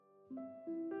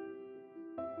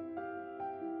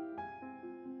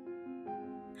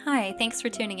Hi, thanks for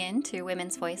tuning in to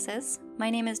Women's Voices.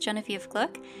 My name is Genevieve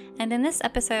Gluck, and in this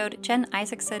episode, Jen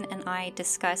Isaacson and I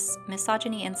discuss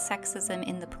misogyny and sexism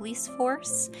in the police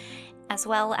force, as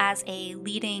well as a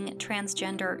leading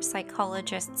transgender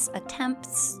psychologist's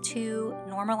attempts to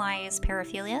normalize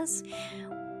paraphilias.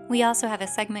 We also have a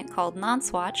segment called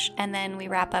Non-Swatch, and then we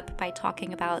wrap up by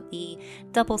talking about the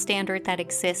double standard that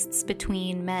exists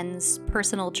between men's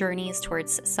personal journeys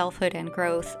towards selfhood and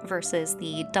growth versus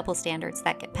the double standards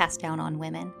that get passed down on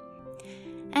women.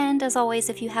 And as always,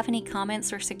 if you have any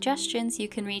comments or suggestions, you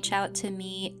can reach out to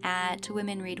me at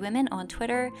Women Read Women on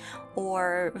Twitter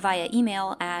or via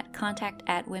email at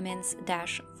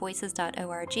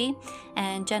contact@womens-voices.org.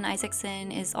 And Jen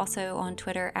Isaacson is also on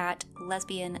Twitter at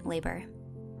Lesbian Labor.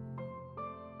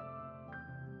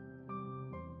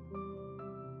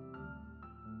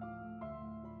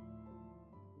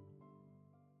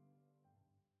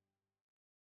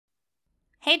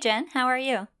 Hey Jen, how are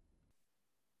you?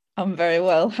 I'm very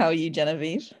well. How are you,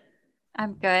 Genevieve?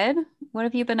 I'm good. What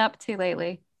have you been up to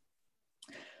lately?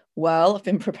 Well, I've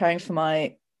been preparing for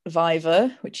my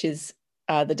Viva, which is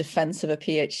the defense of a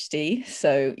PhD.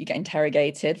 So you get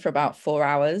interrogated for about 4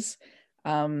 hours.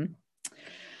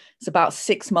 It's about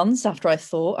 6 months after I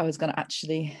thought I was going to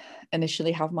actually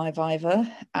initially have my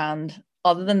Viva. And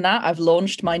other than that, I've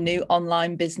launched my new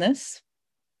online business.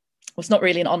 Well, it's not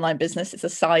really an online business. It's a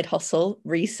side hustle,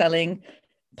 reselling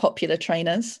popular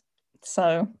trainers.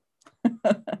 So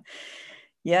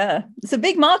yeah, it's a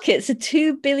big market. It's a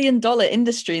 $2 billion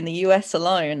industry in the US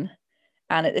alone,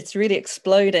 and it's really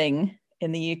exploding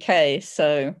in the UK.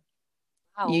 So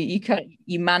Wow.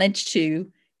 you manage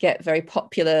to get very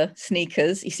popular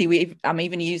sneakers. You see, I'm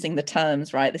even using the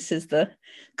terms, right? This is the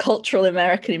cultural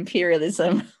American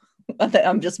imperialism that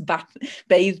I'm just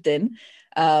bathed in.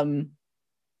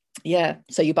 Yeah,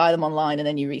 so you buy them online and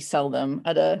then you resell them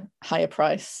at a higher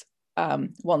price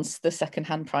once the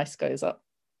secondhand price goes up.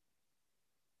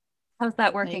 How's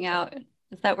that working out?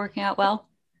 Is that working out well?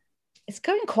 It's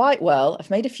going quite well. I've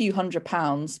made a few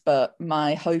 £100s, but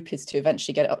my hope is to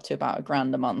eventually get it up to about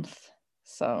 £1,000 a month.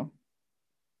 So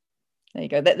there you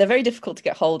go. They're very difficult to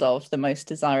get hold of, the most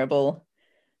desirable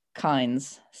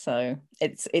kinds. So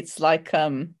it's like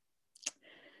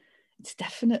it's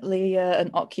definitely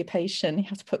an occupation. You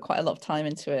have to put quite a lot of time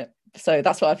into it. So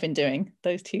that's what I've been doing.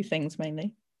 Those two things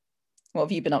mainly. What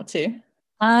have you been up to?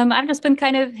 I've just been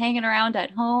kind of hanging around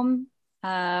at home,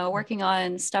 working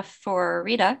on stuff for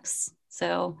Redux.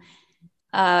 So,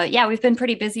 yeah, we've been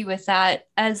pretty busy with that.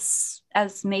 As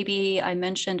maybe I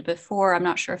mentioned before, I'm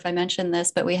not sure if I mentioned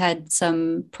this, but we had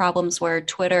some problems where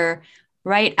Twitter,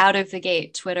 right out of the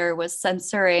gate, Twitter was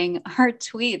censoring our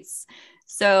tweets.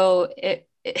 So it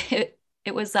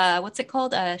was what's it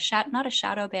called? Not a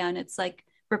shadow ban. It's like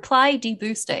reply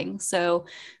deboosting. So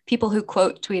people who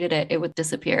quote tweeted it, it would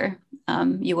disappear.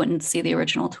 You wouldn't see the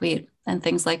original tweet and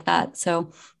things like that.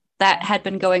 So that had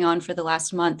been going on for the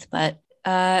last month, but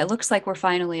it looks like we're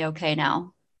finally okay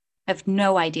now. I have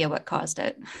no idea what caused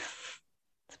it.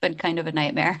 It's been kind of a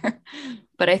nightmare,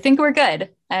 but I think we're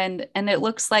good, and it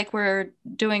looks like we're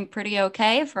doing pretty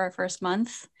okay for our first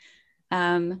month.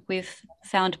 We've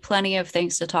found plenty of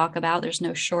things to talk about. There's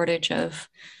no shortage of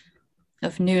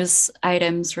news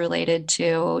items related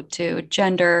to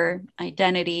gender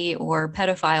identity or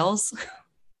pedophiles.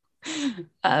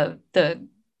 The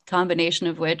combination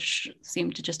of which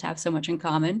seem to just have so much in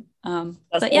common. That's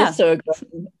But yeah, also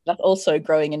that's also a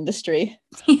growing industry.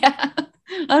 yeah.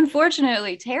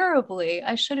 Unfortunately, terribly.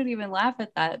 I shouldn't even laugh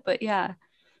at that, but yeah,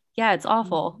 yeah, it's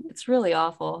awful. It's really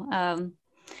awful.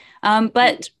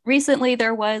 But recently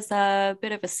there was a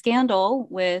bit of a scandal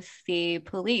with the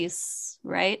police,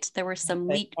 right? There were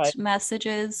some Okay, right. leaked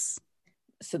messages.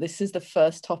 So this is the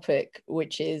first topic,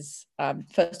 which is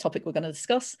first topic we're going to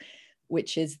discuss,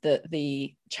 which is that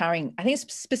the Charing, I think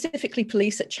it's specifically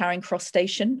police at Charing Cross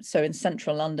Station, so in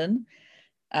central London,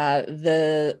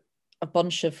 a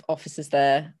bunch of officers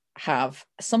there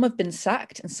some have been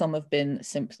sacked and some have been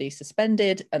simply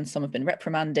suspended and some have been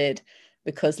reprimanded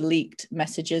because leaked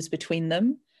messages between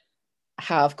them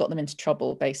have got them into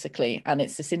trouble, basically. And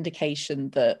it's this indication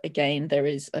that, again, there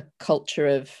is a culture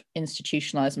of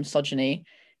institutionalized misogyny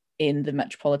in the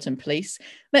Metropolitan Police.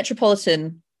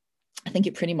 Metropolitan, I think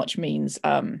it pretty much means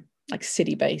like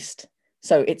city-based.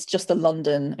 So it's just the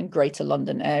London and Greater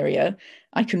London area.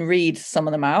 I can read some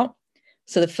of them out.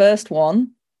 So the first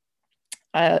one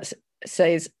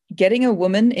says, getting a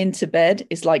woman into bed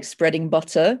is like spreading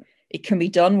butter. It can be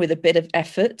done with a bit of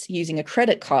effort using a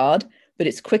credit card, but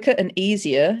it's quicker and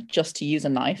easier just to use a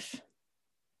knife.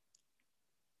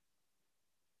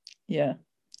 Yeah.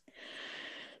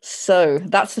 So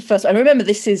that's the first. I remember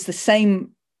this is the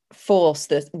same force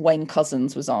that Wayne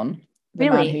Couzens was on. The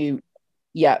man Really? who,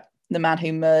 yeah, the man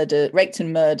who raped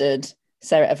and murdered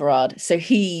Sarah Everard. So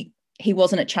he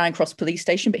wasn't at Charing Cross Police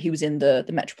Station, but he was in the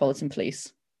Metropolitan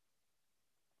Police.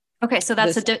 Okay, so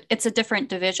it's a different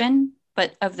division,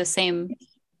 but of the same.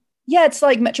 Yeah, it's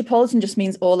like Metropolitan just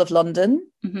means all of London,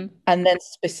 Mm-hmm. and then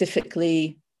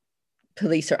specifically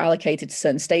police are allocated to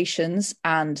certain stations.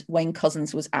 And Wayne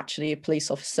Couzens was actually a police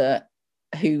officer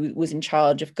who was in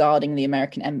charge of guarding the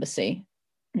American embassy.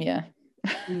 Yeah.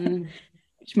 Mm.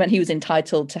 Which meant he was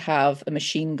entitled to have a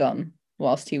machine gun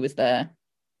whilst he was there.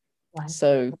 Wow.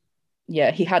 So yeah,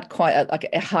 he had quite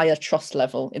a higher trust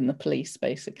level in the police,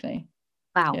 basically.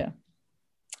 Wow. Yeah.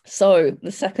 So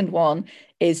the second one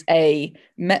is a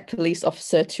Met police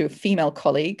officer to a female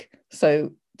colleague.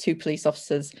 So two police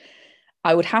officers.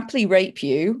 I would happily rape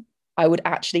you. I would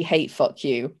actually hate fuck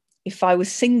you. If I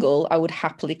was single, I would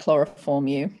happily chloroform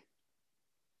you.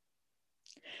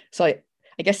 So I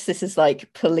guess this is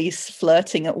like police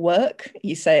flirting at work.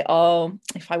 You say, oh,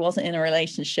 if I wasn't in a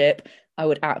relationship, I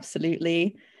would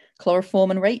absolutely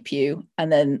chloroform and rape you.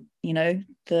 And then, you know,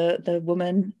 the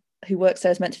woman who works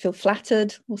there is meant to feel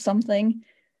flattered or something.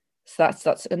 So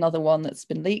that's another one that's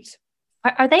been leaked.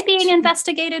 Are they being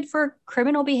investigated for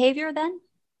criminal behavior then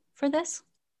for this?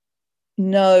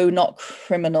 No, not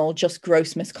criminal, just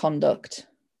gross misconduct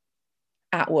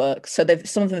at work. So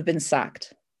some of them have been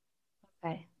sacked.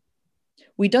 Okay.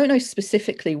 We don't know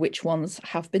specifically which ones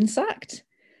have been sacked.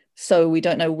 So we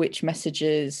don't know which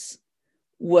messages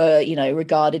were, you know,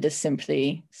 regarded as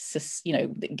simply, you know,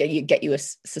 get you a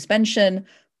suspension,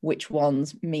 which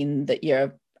ones mean that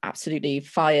you're absolutely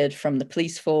fired from the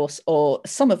police force, or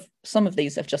some of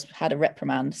these have just had a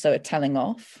reprimand, so a telling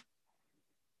off.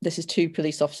 This is two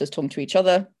police officers talking to each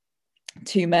other,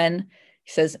 two men.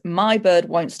 He says, my bird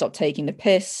won't stop taking the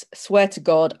piss. Swear to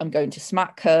God, I'm going to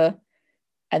smack her.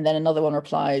 And then another one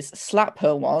replies, slap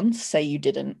her once, say you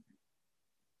didn't.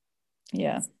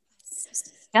 Yeah. It's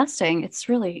disgusting.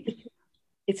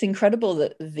 It's incredible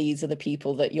that these are the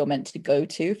people that you're meant to go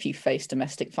to if you face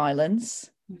domestic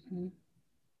violence. Mm-hmm.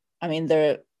 I mean,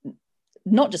 they're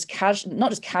not just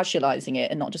casualizing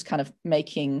it and not just kind of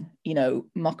making, you know,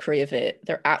 mockery of it.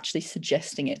 They're actually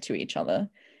suggesting it to each other.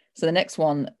 So the next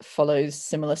one follows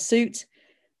similar suit,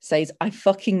 says, I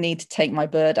fucking need to take my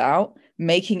bird out,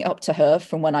 making up to her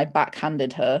from when I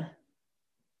backhanded her.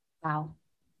 Wow.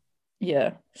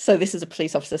 Yeah. So this is a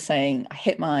police officer saying, I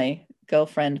hit my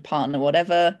girlfriend, partner,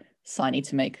 whatever, so I need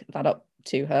to make that up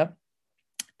to her.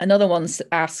 Another one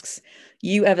asks,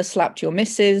 you ever slapped your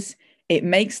missus? It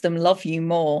makes them love you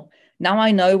more. Now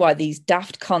I know why these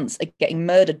daft cunts are getting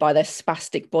murdered by their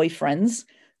spastic boyfriends.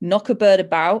 Knock a bird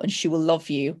about and she will love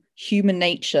you. Human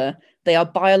nature. They are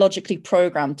biologically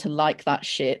programmed to like that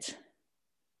shit.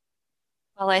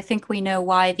 Well, I think we know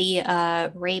why the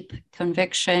rape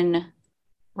conviction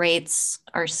rates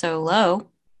are so low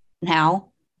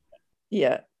now.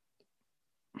 Yeah.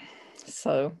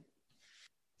 So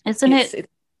Isn't it?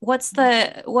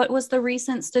 What was the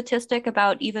recent statistic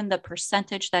about even the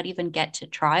percentage that even get to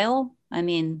trial? I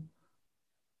mean,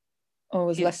 it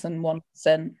was less than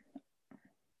 1%.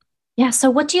 Yeah.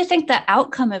 So, what do you think the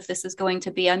outcome of this is going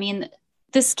to be? I mean,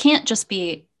 this can't just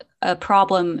be a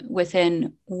problem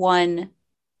within one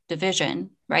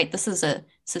division, right? This is a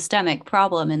systemic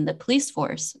problem in the police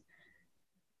force.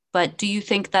 But do you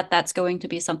think that that's going to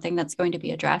be something that's going to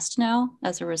be addressed now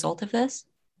as a result of this?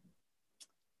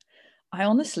 I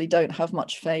honestly don't have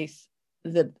much faith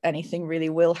that anything really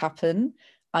will happen.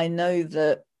 I know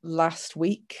that last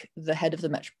week, the head of the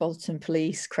Metropolitan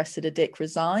Police, Cressida Dick,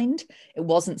 resigned. It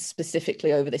wasn't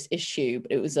specifically over this issue,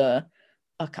 but it was a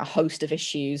host of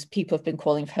issues. People have been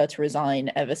calling for her to resign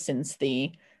ever since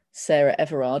the Sarah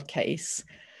Everard case.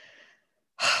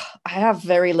 I have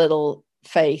very little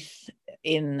faith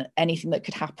in anything that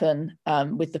could happen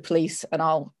with the police, and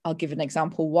I'll give an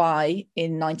example why.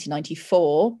 In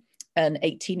 1994, an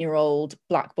 18-year-old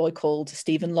black boy called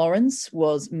Stephen Lawrence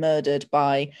was murdered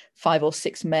by 5 or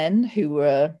 6 men who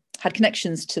had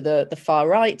connections to the far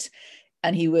right,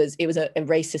 and it was a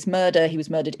racist murder. He was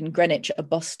murdered in Greenwich at a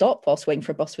bus stop whilst waiting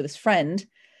for a bus with his friend.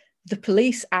 The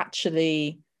police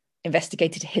actually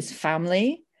investigated his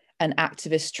family and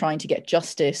activists trying to get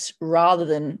justice rather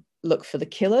than look for the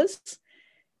killers.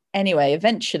 Anyway,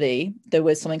 eventually there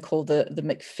was something called the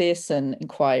Macpherson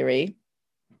inquiry,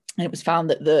 and it was found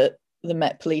that the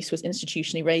Met Police was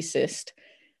institutionally racist.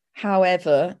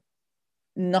 However,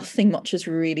 nothing much has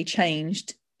really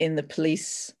changed in the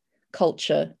police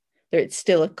culture. It's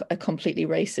still a completely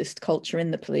racist culture in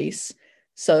the police.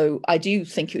 So I do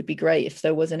think it would be great if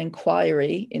there was an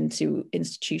inquiry into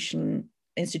institutional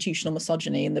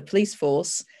misogyny in the police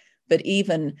force. But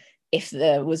even if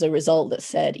there was a result that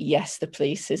said, yes, the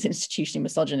police is institutionally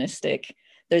misogynistic,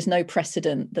 there's no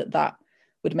precedent that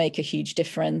would make a huge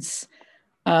difference.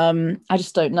 I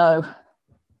just don't know.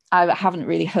 I haven't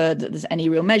really heard that there's any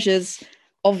real measures.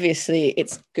 Obviously,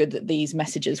 it's good that these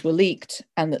messages were leaked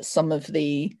and that some of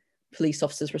the police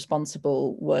officers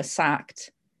responsible were sacked.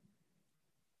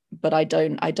 But I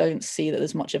don't see that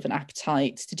there's much of an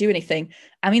appetite to do anything.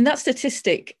 I mean, that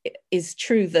statistic is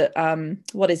true that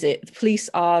what is it? The police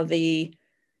are the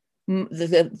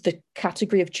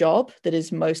category of job that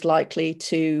is most likely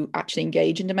to actually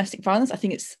engage in domestic violence. I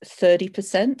think it's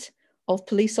 30% of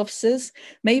police officers.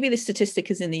 Maybe the statistic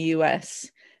is in the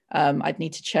US. I'd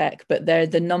need to check, but they're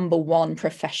the number one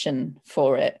profession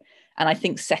for it. And I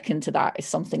think second to that is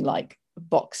something like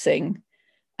boxing.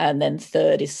 And then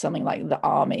third is something like the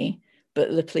army.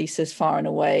 But the police is far and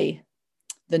away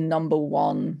the number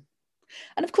one.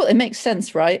 And of course, it makes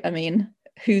sense, right? I mean,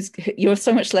 you're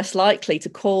so much less likely to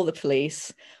call the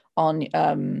police on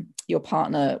your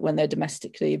partner when they're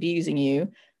domestically abusing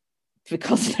you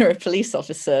because they're a police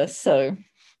officer. So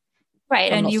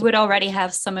right. And you would already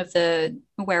have some of the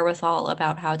wherewithal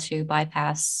about how to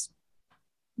bypass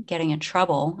getting in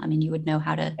trouble. I mean, you would know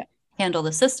how to handle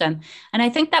the system. And I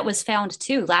think that was found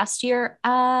too last year.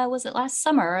 Was it last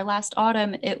summer or last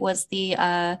autumn? It was the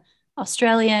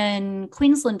Australian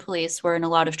Queensland police were in a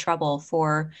lot of trouble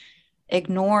for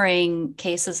ignoring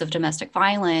cases of domestic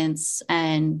violence,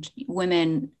 and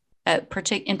women,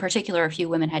 in particular, a few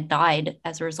women had died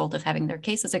as a result of having their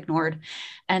cases ignored.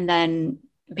 And then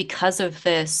because of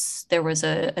this, there was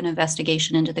an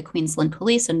investigation into the Queensland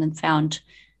police and then found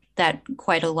that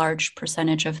quite a large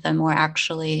percentage of them were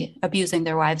actually abusing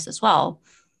their wives as well.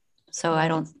 So I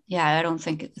don't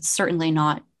think it's certainly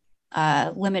not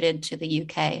limited to the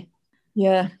UK.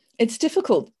 Yeah, it's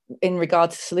difficult in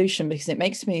regard to solution because it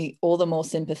makes me all the more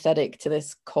sympathetic to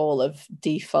this call of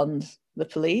defund the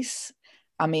police.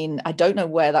 I mean, I don't know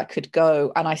where that could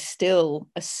go. And I still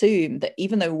assume that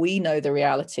even though we know the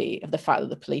reality of the fact that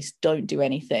the police don't do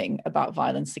anything about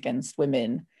violence against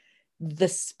women, the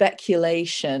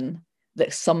speculation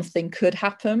that something could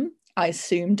happen, I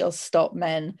assume, does stop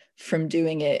men from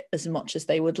doing it as much as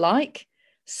they would like.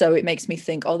 So it makes me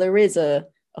think, there is a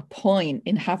point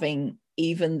in having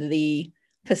even the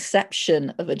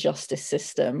perception of a justice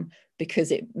system,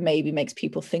 because it maybe makes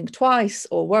people think twice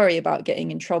or worry about getting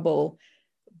in trouble.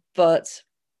 But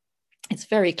it's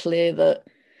very clear that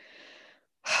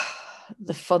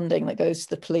the funding that goes to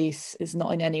the police is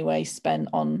not in any way spent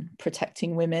on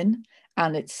protecting women,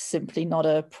 and it's simply not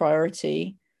a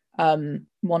priority.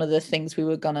 One of the things we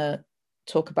were going to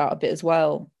talk about a bit as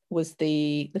well was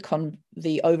the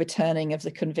overturning of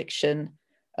the conviction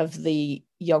of the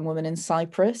young woman in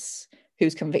Cyprus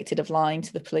who's convicted of lying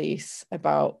to the police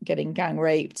about getting gang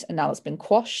raped, and now it's been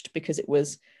quashed because it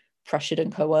was pressured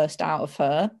and coerced out of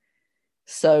her.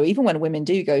 So even when women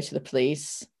do go to the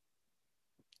police,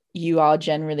 you are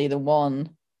generally the one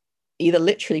either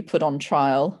literally put on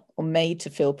trial or made to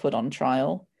feel put on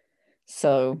trial.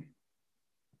 So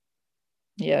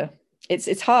yeah,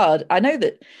 it's hard. I know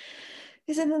that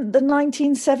is in the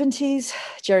 1970s,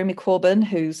 Jeremy Corbyn,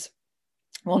 who's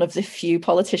one of the few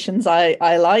politicians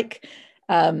I like,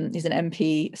 he's an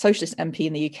MP, socialist MP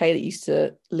in the UK that used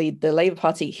to lead the Labour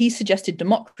Party. He suggested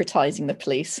democratising the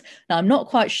police. Now, I'm not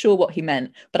quite sure what he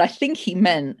meant, but I think he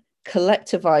meant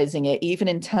collectivising it, even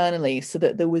internally, so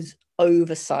that there was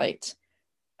oversight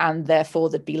and therefore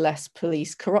there'd be less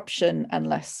police corruption and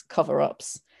less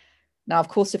cover-ups. Now, of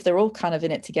course, if they're all kind of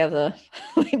in it together,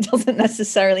 it doesn't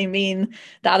necessarily mean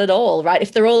that at all, right?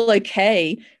 If they're all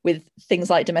okay with things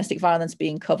like domestic violence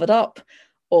being covered up,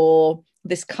 or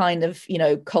this kind of,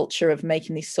 culture of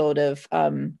making these sort of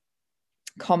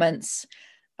comments,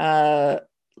 as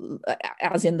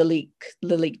in the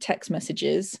leaked text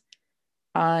messages,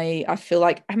 I feel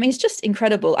like, it's just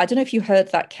incredible. I don't know if you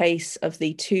heard that case of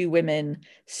the two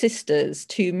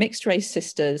mixed race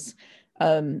sisters,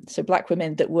 so Black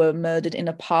women that were murdered in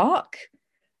a park,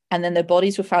 and then their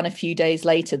bodies were found a few days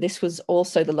later. This was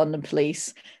also the London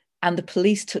police, and the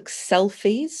police took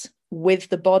selfies with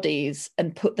the bodies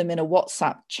and put them in a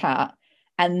WhatsApp chat,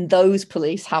 and those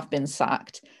police have been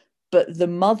sacked. But the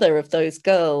mother of those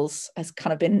girls has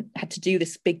kind of had to do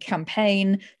this big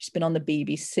campaign. She's been on the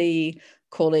BBC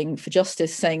calling for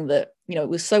justice, saying that, it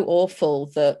was so awful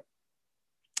that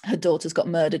her daughters got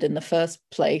murdered in the first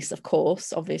place, of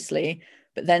course, obviously,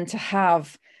 but then to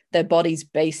have their bodies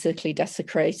basically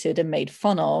desecrated and made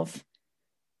fun of.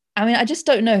 I just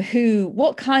don't know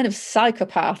what kind of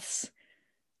psychopaths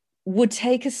would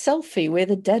take a selfie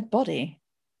with a dead body.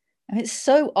 And it's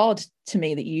so odd to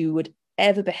me that you would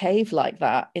ever behave like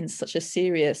that in such a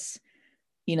serious,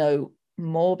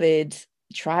 morbid,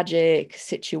 tragic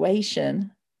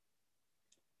situation.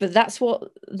 But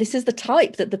this is the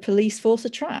type that the police force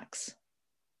attracts.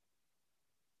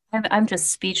 I'm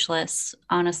just speechless,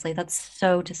 honestly. That's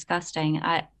so disgusting.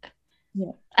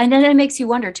 Yeah. And then it makes you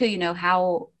wonder too,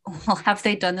 how well have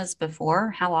they done this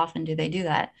before? How often do they do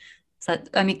that? So,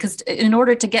 I mean, because in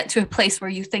order to get to a place where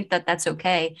you think that that's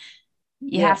okay,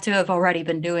 you have to have already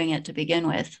been doing it to begin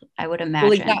with, I would imagine.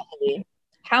 Well, exactly.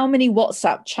 How many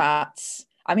WhatsApp chats?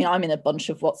 I mean, I'm in a bunch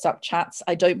of WhatsApp chats.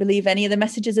 I don't believe any of the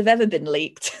messages have ever been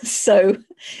leaked. So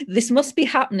this must be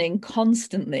happening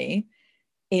constantly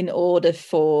in order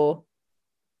for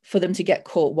them to get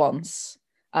caught once.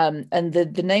 And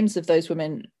the names of those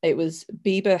women, it was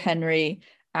Bieber Henry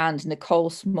and Nicole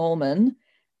Smallman,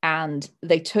 and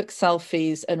they took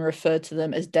selfies and referred to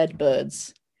them as dead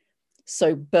birds.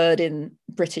 So bird in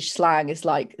British slang is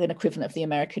like an equivalent of the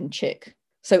American chick.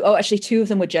 So, actually, 2 of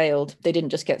them were jailed. They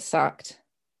didn't just get sacked.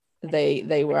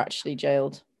 They were actually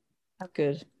jailed.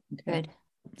 Good. Good.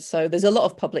 So there's a lot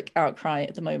of public outcry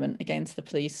at the moment against the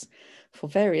police for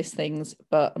various things,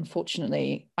 but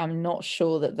unfortunately, I'm not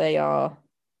sure that they are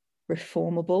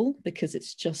reformable, because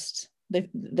it's just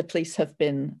the police have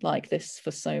been like this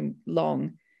for so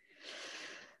long,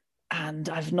 and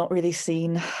I've not really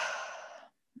seen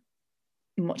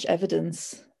much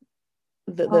evidence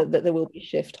that there will be a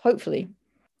shift, hopefully.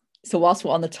 So whilst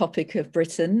we're on the topic of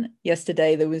Britain,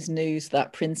 yesterday there was news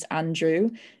that Prince Andrew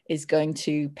is going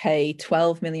to pay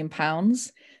 £12 million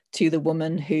to the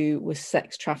woman who was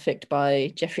sex trafficked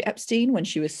by Jeffrey Epstein when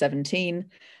she was 17.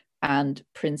 And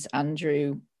Prince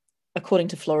Andrew, according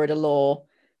to Florida law,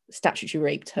 statutory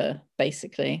raped her,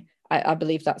 basically. I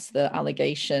believe that's the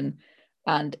allegation.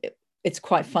 And it's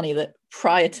quite funny that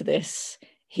prior to this,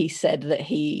 he said that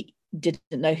he didn't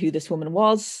know who this woman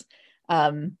was.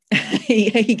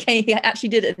 He actually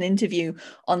did an interview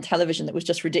on television that was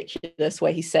just ridiculous,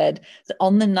 where he said that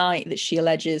on the night that she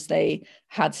alleges they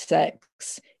had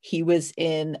sex, he was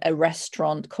in a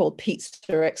restaurant called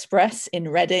Pizza Express in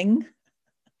Reading.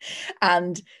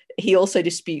 And he also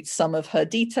disputes some of her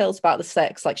details about the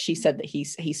sex. Like, she said that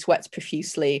he sweats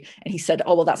profusely, and he said,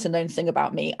 oh, well, that's a known thing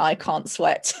about me. I can't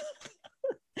sweat.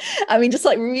 I mean, just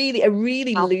like a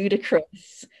really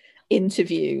ludicrous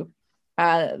interview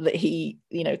that he,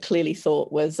 clearly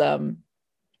thought was going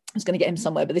to get him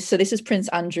somewhere. But this is Prince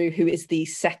Andrew, who is the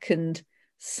second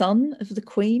son of the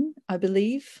Queen, I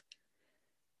believe.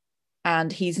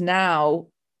 And he's now,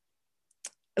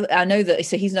 I know that,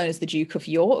 so he's known as the Duke of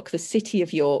York. The city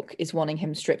of York is wanting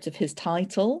him stripped of his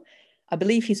title. I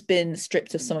believe he's been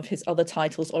stripped of some of his other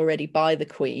titles already by the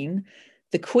Queen.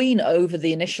 The Queen, over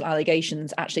the initial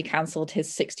allegations, actually cancelled his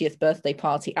 60th birthday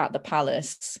party at the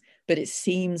palace. But it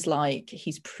seems like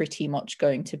he's pretty much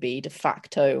going to be de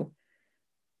facto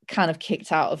kind of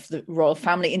kicked out of the royal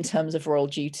family in terms of royal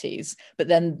duties. But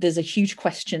then there's a huge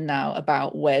question now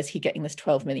about where's he getting this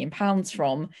 £12 million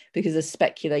from, because there's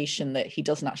speculation that he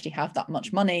doesn't actually have that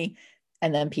much money.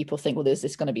 And then people think, well, is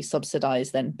this going to be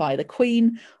subsidized then by the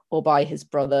Queen or by his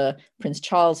brother, Prince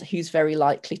Charles, who's very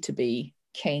likely to be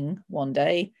king one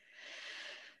day?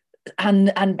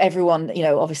 And everyone,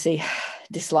 obviously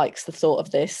dislikes the thought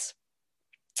of this,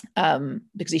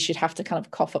 because he should have to kind of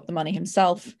cough up the money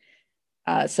himself.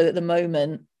 So at the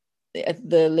moment,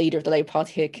 the leader of the Labour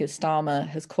Party here, Keir Starmer,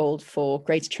 has called for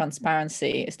greater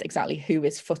transparency as to exactly who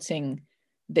is footing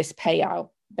this payout,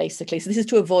 basically. So this is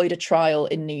to avoid a trial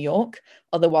in New York.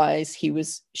 Otherwise, she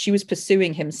was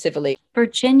pursuing him civilly.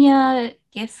 Virginia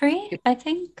Giuffre, I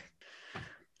think.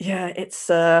 Yeah, it's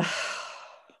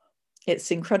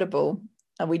incredible.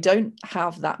 And we don't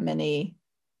have that many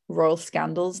royal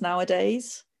scandals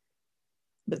nowadays,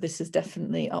 but this is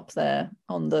definitely up there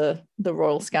on the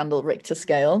royal scandal Richter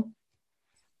scale.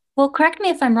 Well, correct me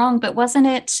if I'm wrong, but wasn't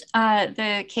it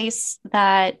the case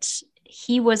that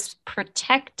he was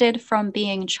protected from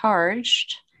being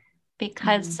charged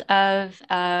because of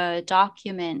a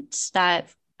document that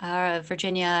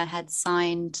Virginia had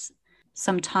signed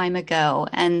some time ago?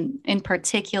 And in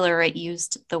particular, it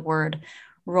used the word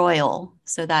royal,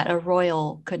 so that a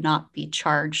royal could not be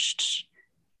charged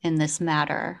in this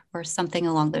matter, or something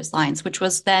along those lines, which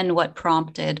was then what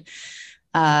prompted,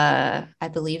 I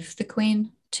believe, the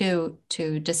Queen to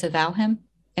disavow him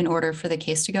in order for the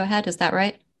case to go ahead. Is that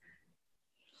right?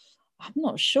 I'm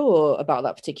not sure about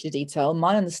that particular detail.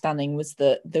 My understanding was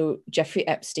that Jeffrey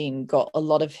Epstein got a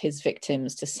lot of his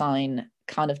victims to sign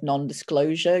kind of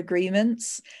non-disclosure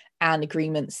agreements, and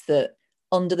agreements that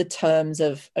under the terms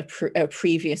of a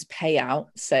previous payout,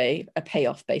 say a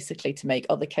payoff basically to make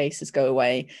other cases go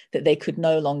away, that they could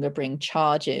no longer bring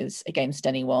charges against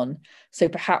anyone. So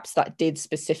perhaps that did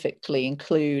specifically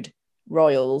include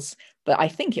royals, but I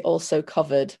think it also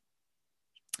covered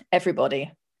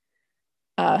everybody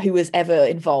who was ever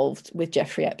involved with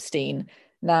Jeffrey Epstein.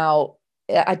 Now,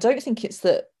 I don't think it's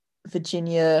that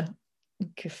Virginia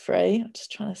Giuffre, I'm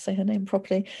just trying to say her name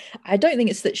properly. I don't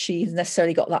think it's that she's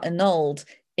necessarily got that annulled.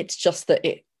 It's just that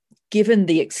given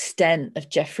the extent of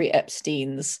Jeffrey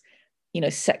Epstein's,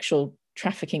 sexual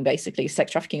trafficking, basically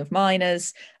sex trafficking of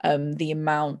minors, the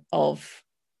amount of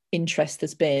interest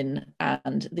there's been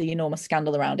and the enormous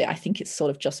scandal around it, I think it's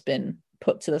sort of just been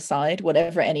put to the side.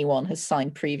 Whatever anyone has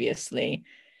signed previously,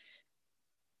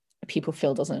 people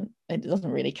feel doesn't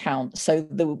really count. So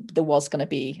there was going to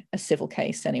be a civil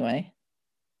case anyway.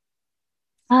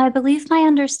 I believe my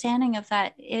understanding of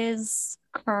that is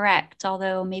correct,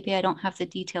 although maybe I don't have the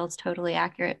details totally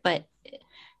accurate. But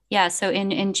yeah, so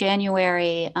in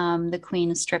January, the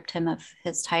Queen stripped him of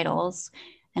his titles,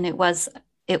 and it was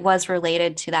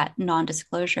related to that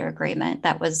non-disclosure agreement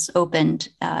that was opened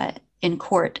in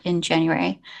court in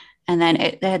January, and then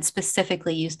it had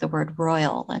specifically used the word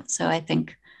royal, and so I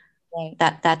think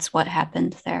that's what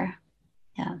happened there.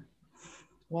 Yeah.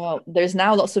 Well, there's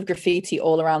now lots of graffiti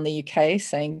all around the UK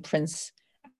saying Prince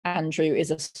Andrew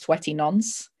is a sweaty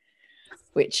nonce,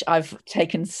 which I've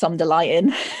taken some delight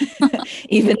in,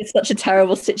 even in such a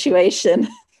terrible situation.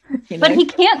 But he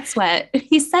can't sweat.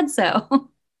 He said so.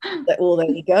 Well, there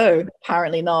you go.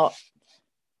 Apparently not.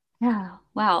 Yeah.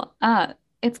 Wow.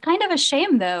 It's kind of a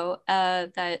shame, though,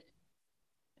 that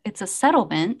it's a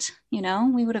settlement.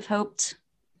 We would have hoped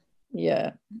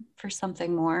for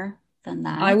something more than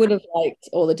that. I would have liked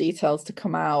all the details to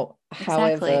come out.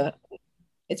 Exactly. However,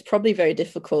 it's probably very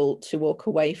difficult to walk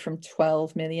away from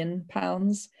 £12 million.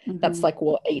 Mm-hmm. That's like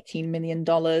what, $18 million.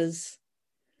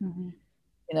 Mm-hmm.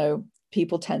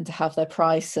 People tend to have their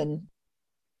price, and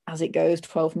as it goes,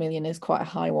 12 million is quite a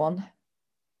high one.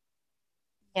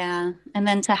 Yeah. And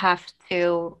then to have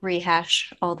to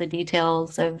rehash all the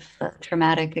details of the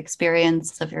traumatic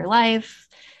experience of your life,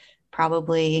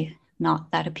 probably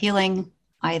not that appealing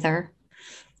either.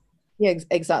 Yeah,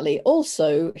 exactly.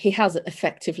 Also, he has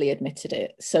effectively admitted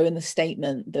it. So in the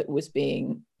statement that was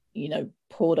being,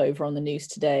 poured over on the news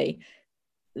today,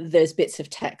 there's bits of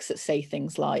text that say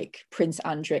things like Prince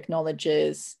Andrew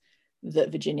acknowledges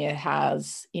that Virginia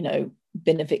has,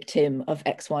 been a victim of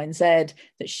X, Y, and Z,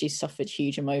 that she's suffered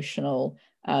huge emotional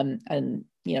and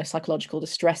psychological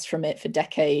distress from it for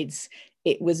decades.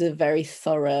 It was a very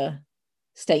thorough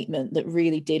statement that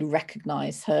really did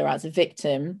recognize her as a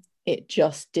victim. It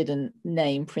just didn't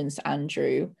name Prince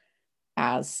Andrew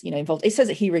as, involved. It says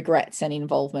that he regrets any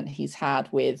involvement he's had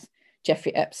with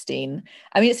Jeffrey Epstein.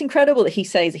 I mean, it's incredible that he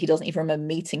says that he doesn't even remember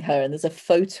meeting her, and there's a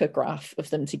photograph of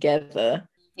them together.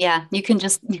 Yeah, you can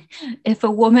just, if a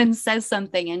woman says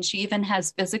something and she even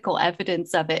has physical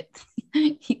evidence of it,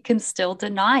 you can still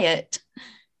deny it.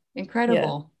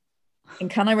 Incredible. Yeah. And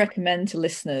can I recommend to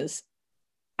listeners,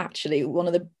 actually, one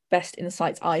of the best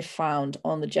insights I found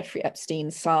on the Jeffrey Epstein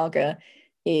saga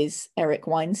is Eric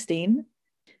Weinstein.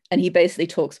 And he basically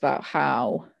talks about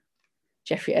how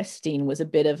Jeffrey Epstein was a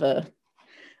bit of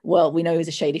we know he's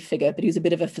a shady figure, but he was a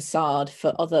bit of a facade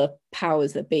for other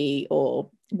powers that be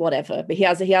or whatever. But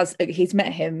he's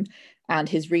met him, and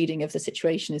his reading of the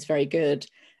situation is very good.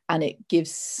 And it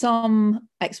gives some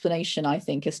explanation, I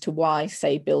think, as to why,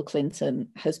 say, Bill Clinton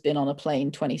has been on a plane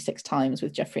 26 times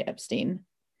with Jeffrey Epstein.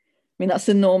 I mean, that's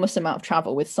an enormous amount of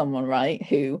travel with someone, right?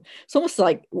 Who, it's almost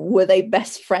like, were they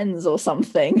best friends or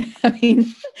something? I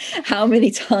mean, how many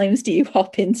times do you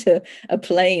hop into a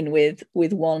plane with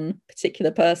one particular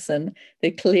person?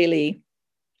 They clearly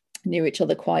knew each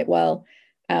other quite well,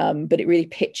 but it really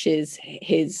pitches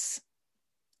his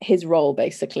role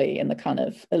basically in the kind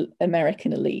of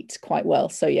American elite quite well.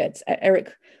 So yeah, it's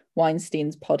Eric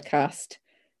Weinstein's podcast,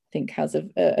 I think, has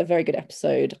a very good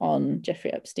episode on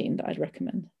Jeffrey Epstein that I'd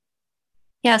recommend.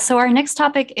 Yeah, so our next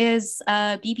topic is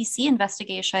a BBC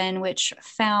investigation, which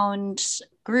found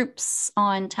groups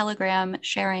on Telegram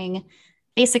sharing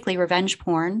basically revenge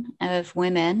porn of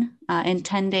women,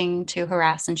 intending to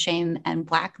harass and shame and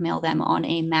blackmail them on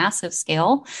a massive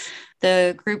scale.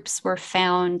 The groups were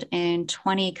found in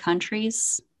 20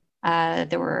 countries.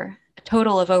 There were a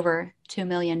total of over 2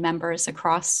 million members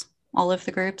across all of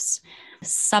the groups.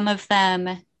 Some of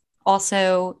them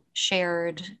also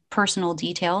shared personal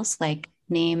details like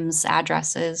names,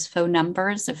 addresses, phone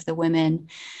numbers of the women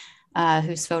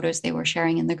whose photos they were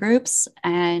sharing in the groups.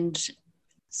 And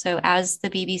So, as the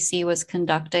BBC was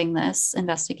conducting this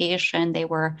investigation, they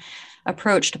were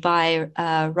approached by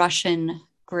a Russian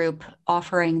group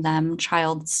offering them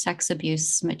child sex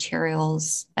abuse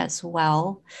materials as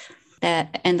well.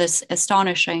 And this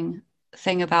astonishing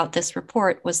thing about this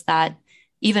report was that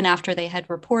even after they had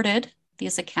reported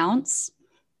these accounts,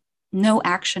 no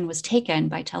action was taken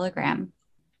by Telegram.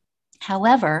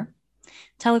 However,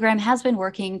 Telegram has been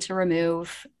working to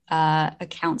remove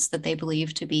accounts that they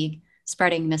believe to be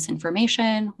spreading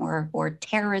misinformation or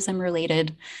terrorism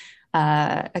related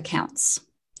accounts.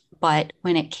 But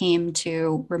when it came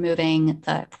to removing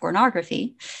the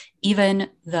pornography, even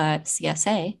the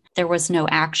CSA, there was no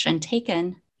action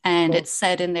taken. And it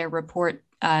said in their report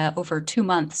over 2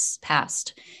 months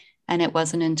passed. And it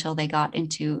wasn't until they got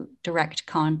into direct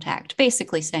contact,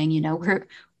 basically saying, you know,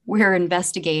 we're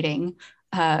investigating,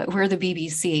 we're the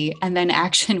BBC, and then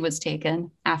action was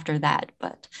taken after that.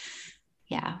 But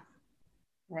yeah.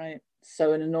 Right.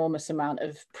 So an enormous amount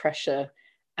of pressure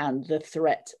and the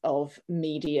threat of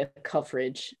media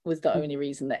coverage was the only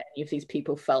reason that any of these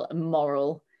people felt a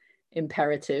moral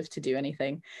imperative to do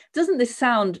anything. Doesn't this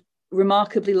sound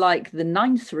remarkably like the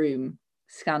Ninth Room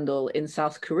scandal in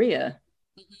South Korea?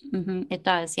 Mm-hmm. It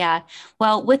does, yeah.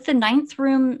 Well, with the Ninth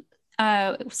Room,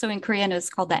 so in Korean it's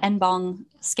called the Enbong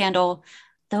scandal,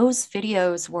 those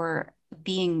videos were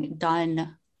being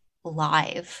done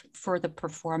live for the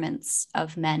performance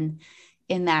of men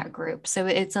in that group. So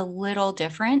it's a little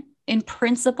different. In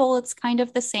principle, it's kind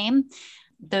of the same.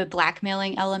 The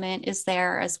blackmailing element is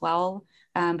there as well.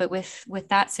 But with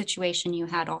that situation, you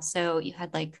had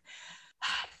like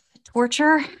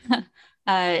torture,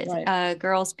 right.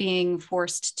 Girls being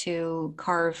forced to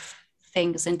carve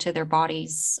things into their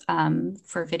bodies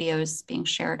for videos being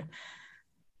shared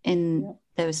in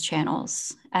those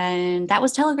channels. And that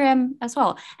was Telegram as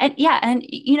well. And yeah, and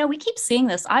you know, we keep seeing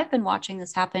this. I've been watching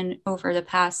this happen over the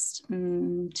past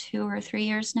 2 or 3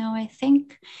 years now, I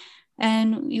think.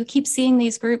 And you keep seeing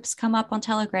these groups come up on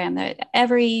Telegram.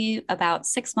 Every about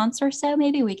 6 months or so,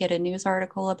 maybe we get a news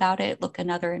article about it. Look,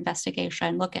 another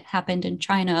investigation. Look, it happened in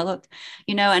China. Look,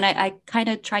 you know, and I kind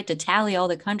of tried to tally all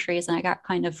the countries, and I got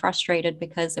kind of frustrated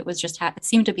because it was just, it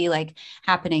seemed to be like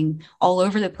happening all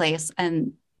over the place.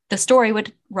 And the story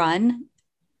would run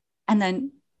and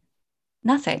then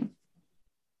nothing,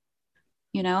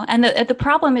 you know? And the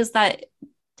problem is that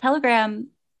Telegram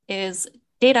is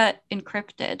data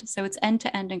encrypted. So it's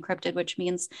end-to-end encrypted, which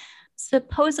means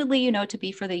supposedly, you know, to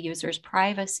be for the user's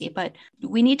privacy, but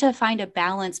we need to find a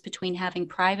balance between having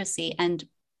privacy and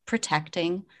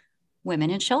protecting women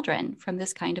and children from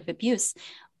this kind of abuse.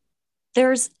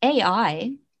 There's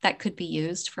AI that could be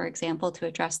used, for example, to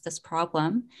address this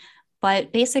problem.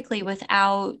 But basically,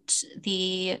 without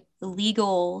the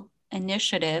legal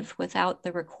initiative, without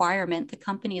the requirement, the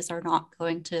companies are not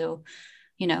going to,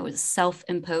 you know,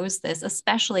 self-impose this,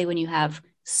 especially when you have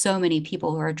so many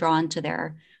people who are drawn to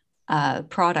their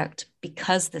product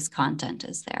because this content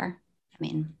is there. I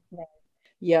mean,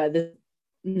 yeah, there's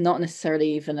not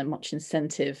necessarily even much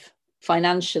incentive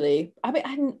financially. I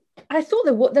mean, I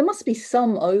thought there must be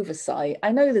some oversight.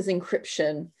 I know there's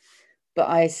encryption, but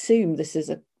I assume this is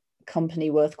a company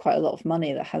worth quite a lot of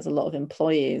money that has a lot of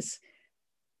employees.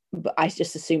 But I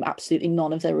just assume absolutely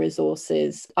none of their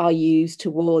resources are used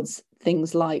towards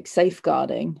things like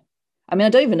safeguarding. I mean, I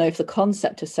don't even know if the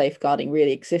concept of safeguarding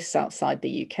really exists outside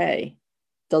the UK.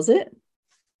 Does it?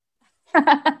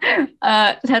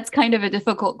 That's kind of a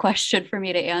difficult question for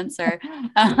me to answer.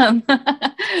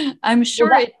 I'm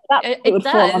sure it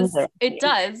does. It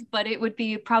does, but it would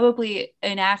be probably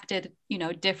enacted, you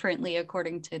know, differently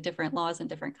according to different laws in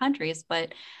different countries.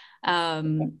 But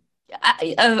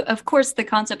of course, the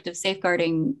concept of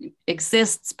safeguarding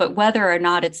exists, but whether or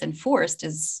not it's enforced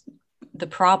is the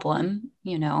problem.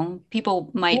 You know, people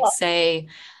might say,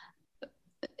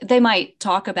 they might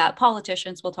talk about,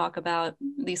 politicians will talk about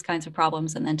these kinds of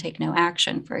problems and then take no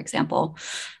action, for example.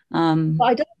 I don't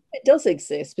think it does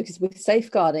exist, because with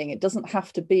safeguarding, it doesn't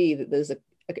have to be that there's an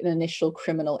initial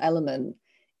criminal element.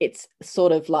 It's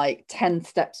sort of like 10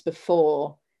 steps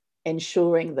before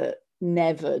ensuring that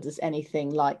never does anything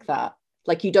like that.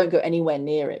 Like, you don't go anywhere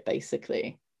near it,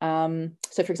 basically.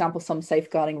 So, for example, some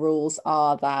safeguarding rules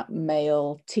are that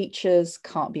male teachers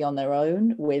can't be on their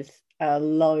own with a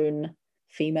lone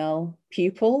female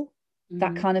pupil,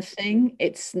 that kind of thing.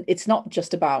 It's not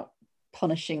just about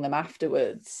punishing them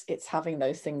afterwards, it's having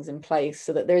those things in place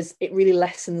so that it really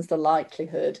lessens the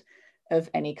likelihood of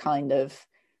any kind of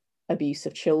abuse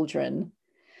of children.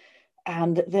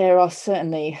 And there are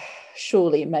certainly,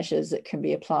 surely, measures that can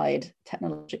be applied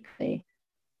technologically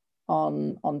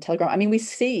on Telegram. I mean, we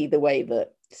see the way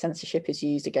that censorship is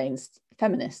used against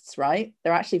feminists, right?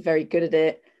 They're actually very good at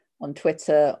it on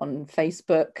Twitter, on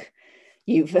Facebook.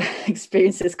 You've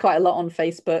experienced this quite a lot on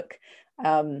Facebook.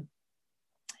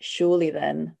 Surely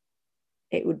then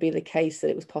it would be the case that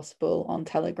it was possible on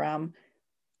Telegram.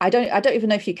 I don't even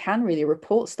know if you can really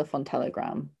report stuff on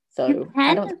Telegram. So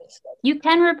I don't. You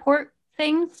can report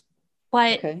things,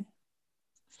 but okay.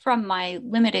 From my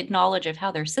limited knowledge of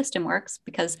how their system works,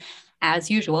 because as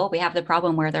usual, we have the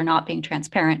problem where they're not being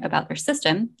transparent about their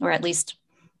system, or at least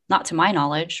not to my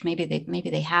knowledge. Maybe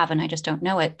they have, and I just don't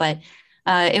know it. But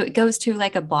it goes to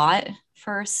like a bot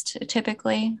first,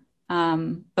 typically,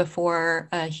 before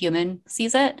a human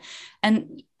sees it,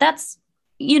 and that's,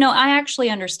 I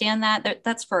actually understand that.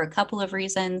 That's for a couple of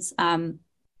reasons.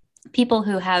 People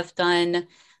who have done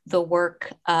the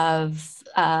work of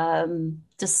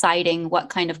deciding what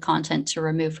kind of content to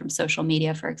remove from social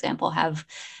media, for example, have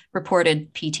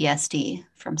reported PTSD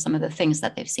from some of the things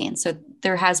that they've seen. So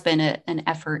there has been an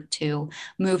effort to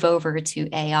move over to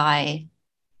AI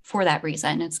for that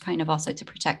reason. It's kind of also to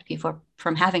protect people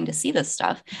from having to see this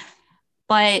stuff.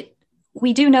 But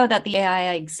we do know that the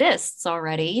AI exists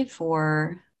already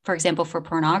for example, for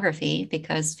pornography,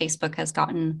 because Facebook has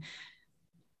gotten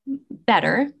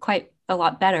better, quite a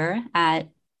lot better at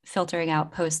filtering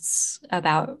out posts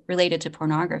related to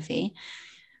pornography.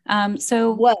 If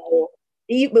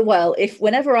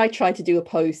whenever I try to do a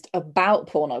post about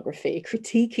pornography,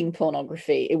 critiquing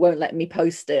pornography, it won't let me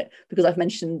post it because I've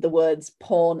mentioned the words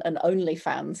porn and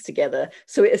OnlyFans together.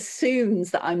 So it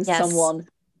assumes that I'm someone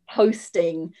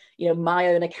posting, my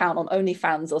own account on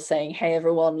OnlyFans, or saying, hey,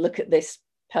 everyone, look at this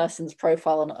person's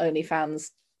profile on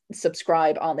OnlyFans,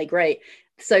 subscribe, aren't they great?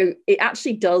 So it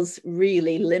actually does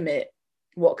really limit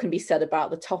what can be said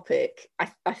about the topic.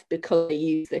 Because they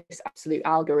use this absolute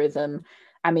algorithm.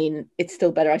 I mean, it's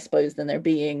still better, I suppose, than there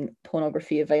being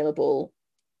pornography available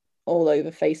all over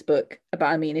Facebook. But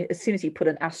I mean, as soon as you put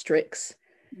an asterisk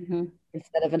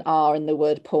instead of an R in the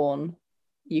word porn,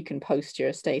 you can post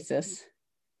your status.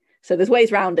 So there's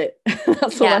ways around it.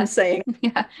 That's all I'm saying.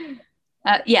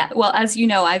 Yeah. Well, as you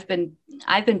know, I've been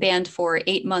banned for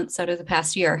 8 months out of the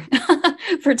past year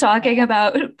for talking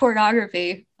about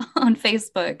pornography on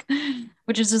Facebook,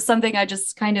 which is just something I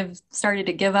just kind of started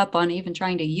to give up on even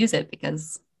trying to use it,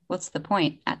 because what's the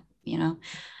point, but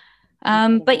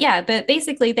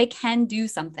basically they can do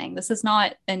something. This is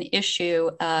not an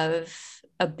issue of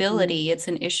ability. It's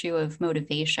an issue of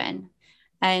motivation.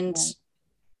 And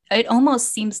it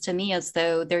almost seems to me as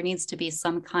though there needs to be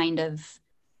some kind of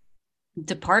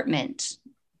department,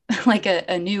 like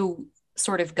a new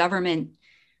sort of government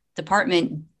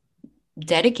department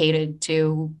dedicated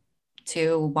to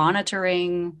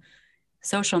monitoring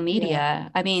social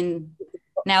media. I mean,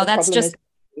 now that's just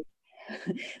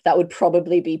that would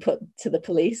probably be put to the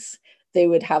police. They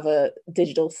would have a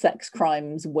digital sex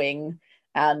crimes wing,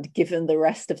 and given the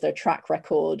rest of their track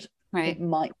record, it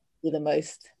might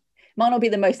not be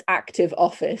the most active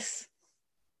office.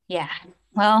 Yeah.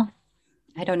 Well,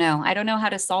 I don't know. I don't know how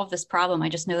to solve this problem. I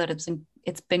just know that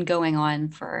it's been going on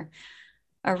for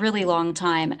a really long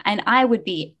time. And I would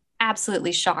be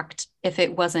absolutely shocked if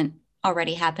it wasn't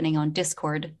already happening on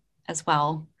Discord as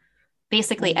well.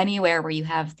 Basically, anywhere where you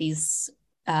have these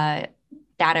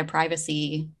data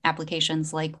privacy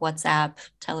applications like WhatsApp,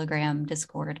 Telegram,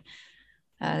 Discord,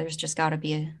 there's just got to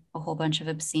be a whole bunch of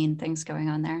obscene things going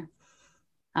on there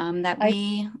that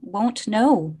we won't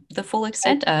know the full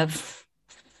extent of.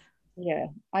 Yeah,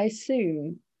 I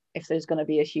assume if there's going to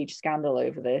be a huge scandal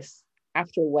over this,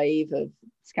 after a wave of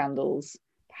scandals,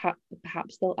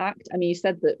 perhaps they'll act. I mean, you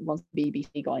said that once the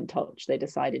BBC got in touch, they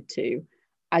decided to.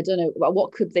 I don't know,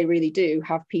 what could they really do?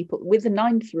 Have people with the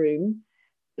Ninth Room,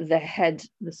 the head,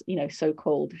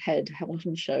 so-called head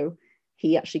Hamilton show,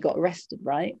 he actually got arrested,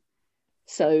 right?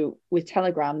 So with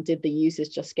Telegram, did the users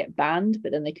just get banned,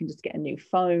 but then they can just get a new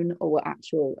phone, or were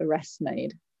actual arrests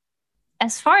made?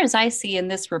 As far as I see in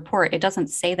this report, it doesn't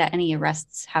say that any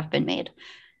arrests have been made.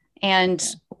 And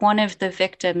one of the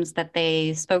victims that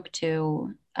they spoke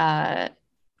to,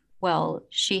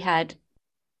 she had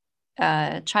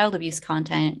child abuse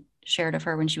content shared of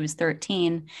her when she was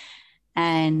 13,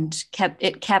 and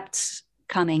kept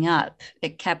coming up.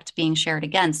 It kept being shared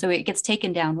again. So it gets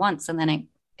taken down once, and then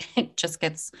it just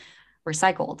gets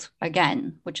recycled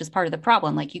again, which is part of the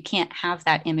problem. Like, you can't have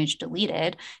that image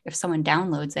deleted if someone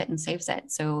downloads it and saves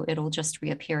it. So it'll just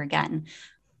reappear again.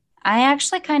 I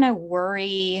actually kind of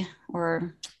worry,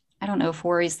 or I don't know if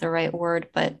worry is the right word,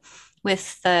 but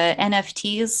with the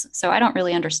NFTs, so I don't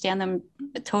really understand them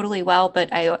totally well,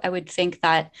 but I would think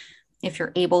that if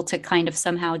you're able to kind of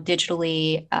somehow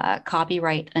digitally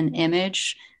copyright an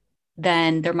image,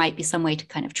 then there might be some way to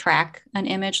kind of track an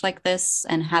image like this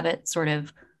and have it sort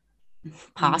of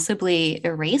possibly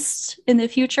erased in the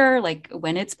future, like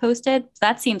when it's posted.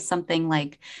 That seems something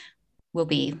like will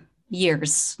be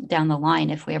years down the line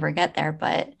if we ever get there.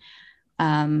 But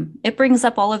it brings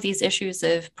up all of these issues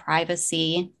of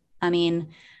privacy. I mean,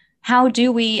 how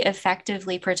do we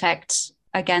effectively protect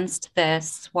against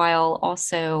this while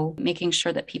also making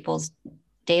sure that people's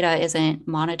data isn't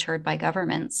monitored by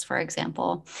governments, for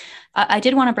example? I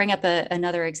did want to bring up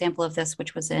another example of this,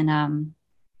 which was in,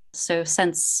 so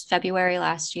since February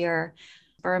last year,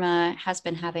 Burma has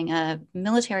been having a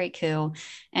military coup,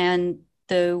 and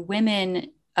the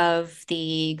women of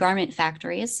the garment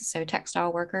factories, so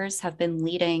textile workers, have been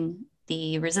leading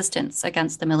the resistance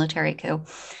against the military coup.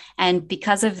 And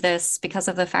because of this, because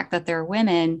of the fact that they're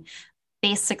women,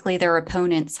 basically their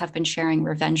opponents have been sharing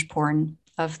revenge porn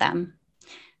of them.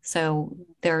 So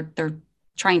they're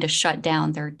trying to shut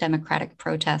down their democratic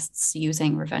protests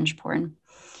using revenge porn.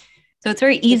 So it's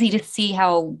very easy to see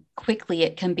how quickly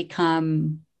it can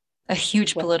become a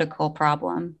huge political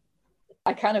problem.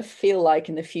 I kind of feel like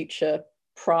in the future,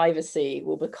 privacy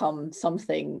will become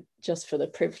something just for the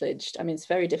privileged. I mean, it's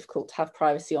very difficult to have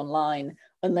privacy online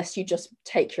unless you just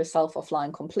take yourself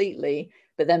offline completely,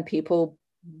 but then people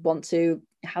want to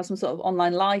have some sort of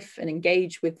online life and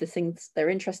engage with the things they're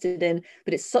interested in.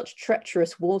 But it's such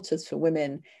treacherous waters for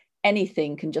women.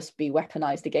 Anything can just be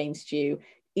weaponized against you,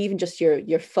 even just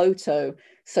your photo.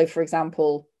 So, for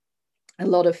example, a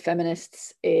lot of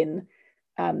feminists in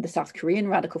the South Korean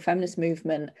radical feminist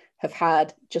movement have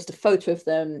had just a photo of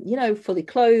them, you know, fully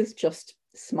clothed, just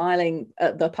smiling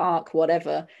at the park,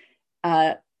 whatever,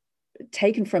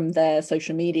 taken from their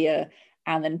social media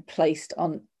and then placed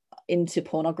on into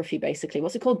pornography, basically.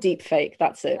 What's it called? Deep fake.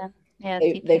 That's it. Yeah,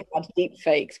 they've had deep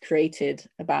fakes created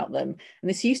about them. And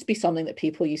this used to be something that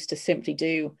people used to simply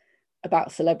do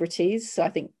about celebrities. So I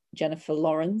think Jennifer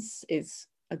Lawrence is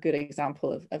a good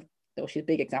example of or she's a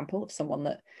big example of someone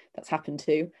that's happened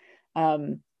to.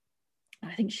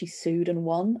 I think she sued and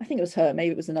won. I think it was her.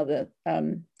 Maybe it was another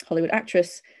Hollywood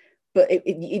actress. But it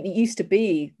used to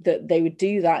be that they would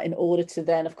do that in order to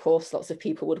then, of course, lots of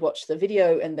people would watch the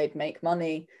video and they'd make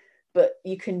money. But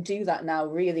you can do that now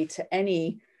really to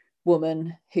any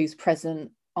woman who's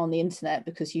present on the internet,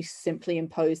 because you simply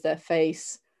impose their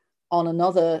face on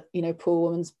another, you know, poor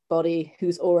woman's body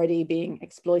who's already being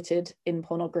exploited in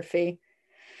pornography.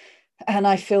 And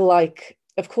I feel like,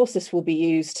 of course, this will be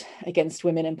used against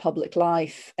women in public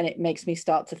life. And it makes me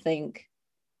start to think,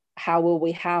 how will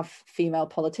we have female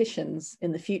politicians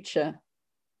in the future?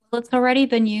 Well, it's already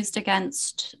been used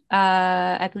against,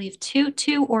 I believe,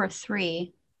 two or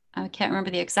three. I can't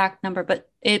remember the exact number, but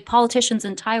politicians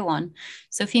in Taiwan.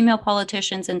 So female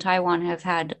politicians in Taiwan have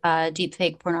had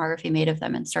deepfake pornography made of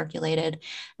them and circulated.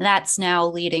 That's now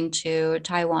leading to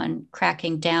Taiwan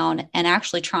cracking down and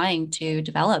actually trying to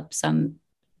develop some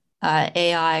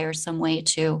AI or some way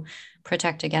to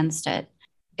protect against it.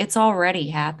 It's already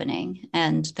happening.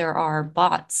 And there are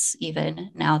bots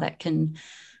even now that can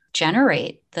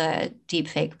generate the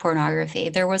deepfake pornography.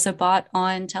 There was a bot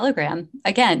on Telegram,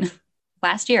 again,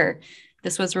 last year.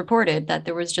 This was reported that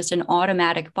there was just an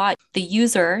automatic bot. The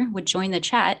user would join the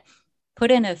chat,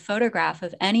 put in a photograph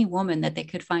of any woman that they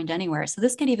could find anywhere. So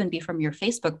this could even be from your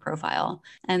Facebook profile,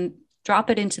 and drop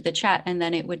it into the chat, and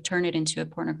then it would turn it into a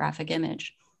pornographic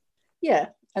image. Yeah.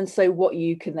 And so what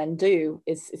you can then do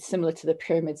is similar to the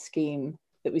pyramid scheme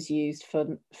that was used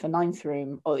for Ninth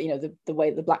Room, or, you know, the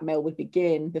way the blackmail would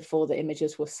begin before the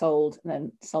images were sold and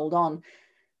then sold on,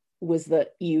 was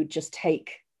that you just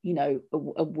take, you know,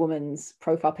 a woman's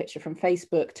profile picture from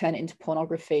Facebook, turn it into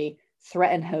pornography,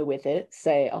 threaten her with it,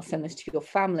 say, I'll send this to your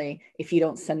family if you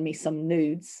don't send me some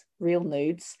nudes, real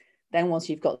nudes. Then once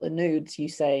you've got the nudes, you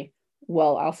say,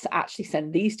 well, I'll actually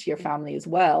send these to your family as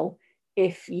well.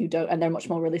 If you don't, and they're much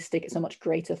more realistic, it's a much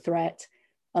greater threat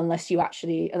unless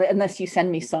you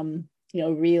send me some, you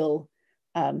know, real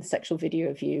sexual video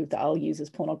of you that I'll use as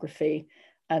pornography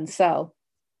and sell.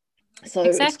 So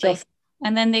exactly. It's just,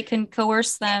 and then they can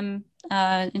coerce them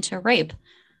into rape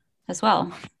as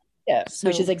well. Yeah, so,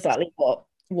 which is exactly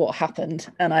what happened.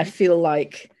 And I feel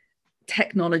like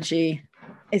technology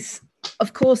is,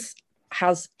 of course,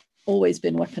 has always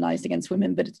been weaponized against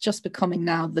women, but it's just becoming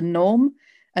now the norm.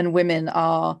 And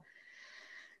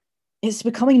it's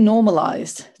becoming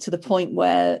normalized to the point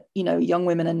where, you know, young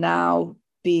women are now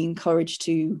being encouraged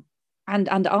to,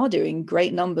 and are doing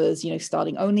great numbers, you know,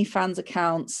 starting OnlyFans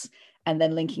accounts and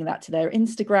then linking that to their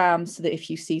Instagram, so that if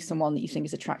you see someone that you think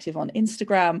is attractive on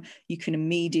Instagram, you can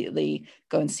immediately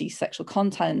go and see sexual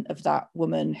content of that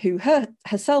woman who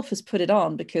herself has put it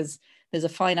on, because there's a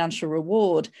financial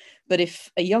reward. But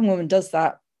if a young woman does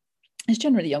that, it's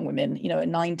generally young women, at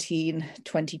 19,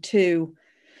 22,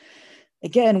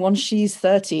 again, once she's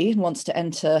 30 and wants to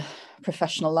enter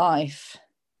professional life,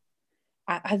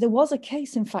 there was a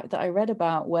case, in fact, that I read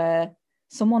about where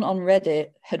someone on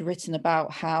Reddit had written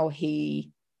about how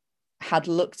he had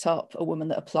looked up a woman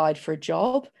that applied for a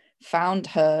job, found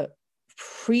her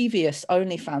previous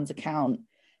OnlyFans account,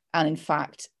 and in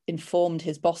fact informed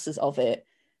his bosses of it,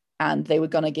 and they were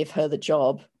going to give her the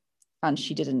job, and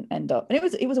she didn't end up. And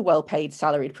it was a well-paid,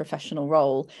 salaried professional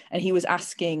role. And he was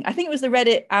asking, I think it was the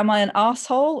Reddit, "Am I an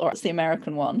asshole?" Or it's the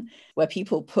American one, where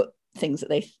people put things that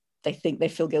they think they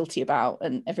feel guilty about,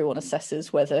 and everyone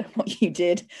assesses whether what you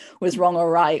did was wrong or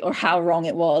right, or how wrong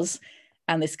it was.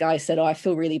 And this guy said, "Oh, I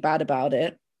feel really bad about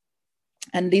it."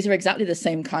 And these are exactly the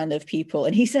same kind of people.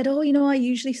 And he said, "Oh, I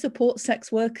usually support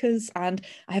sex workers and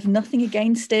I have nothing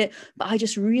against it, but I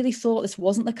just really thought this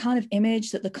wasn't the kind of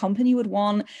image that the company would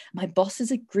want. My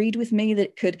bosses agreed with me that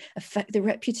it could affect the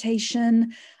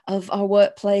reputation of our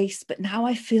workplace, but now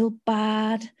I feel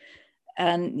bad."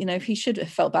 And he should have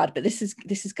felt bad, but this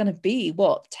is going to be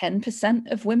what, 10%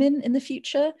 of women in the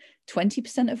future,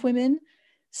 20% of women.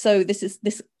 So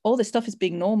all this stuff is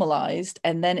being normalized,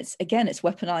 and then it's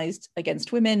weaponized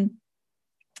against women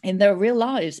in their real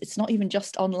lives. It's not even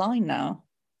just online now.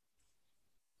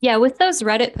 Yeah, with those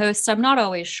Reddit posts, I'm not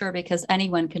always sure, because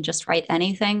anyone can just write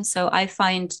anything. So I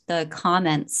find the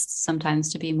comments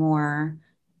sometimes to be more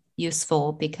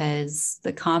useful, because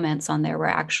the comments on there were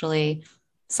actually,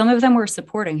 some of them were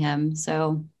supporting him.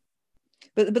 So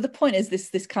But the point is,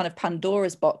 this kind of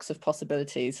Pandora's box of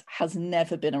possibilities has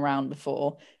never been around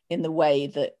before in the way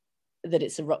that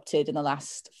it's erupted in the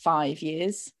last 5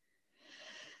 years.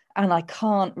 And I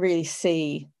can't really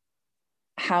see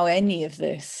how any of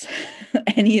this,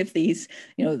 any of these,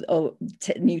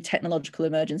 new technological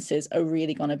emergencies are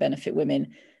really going to benefit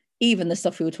women. Even the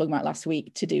stuff we were talking about last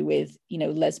week to do with,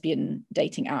 lesbian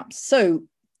dating apps. So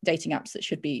dating apps that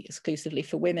should be exclusively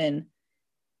for women,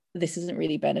 this isn't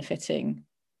really benefiting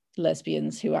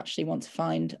lesbians who actually want to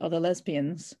find other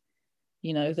lesbians.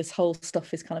 This whole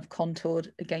stuff is kind of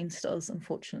contoured against us,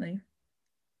 unfortunately.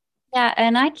 yeah,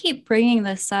 and I keep bringing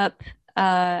this up.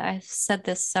 I've said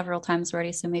this several times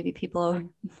already, so maybe people are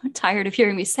tired of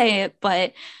hearing me say it,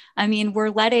 but I mean, we're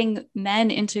letting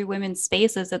men into women's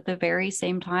spaces at the very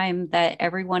same time that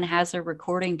everyone has a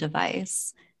recording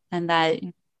device, and that,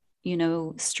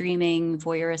 streaming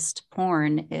voyeurist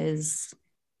porn is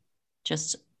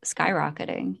just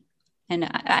skyrocketing. And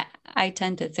I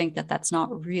tend to think that that's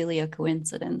not really a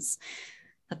coincidence,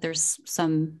 that there's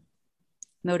some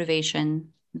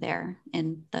motivation there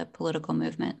in the political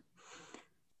movement.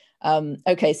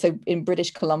 Okay, so in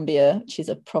British Columbia, which is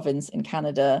a province in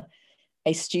Canada,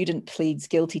 a student pleads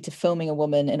guilty to filming a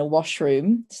woman in a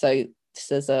washroom. So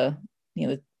this is the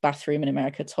bathroom in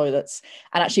America, toilets,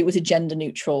 and actually it was a gender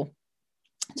neutral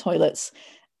toilets.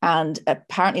 And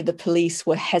apparently the police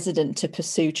were hesitant to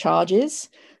pursue charges.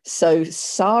 So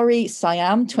Sari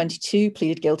Siam, 22,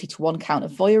 pleaded guilty to 1 count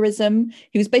of voyeurism.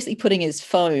 He was basically putting his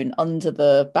phone under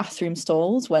the bathroom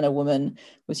stalls when a woman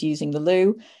was using the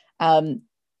loo.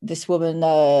 This woman,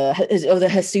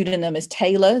 her pseudonym is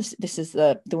Taylor. This is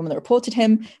the woman that reported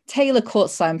him. Taylor caught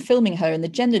Siam filming her in the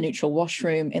gender-neutral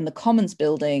washroom in the Commons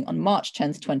building on March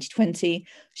 10th, 2020.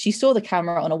 She saw the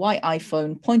camera on a white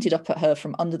iPhone, pointed up at her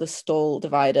from under the stall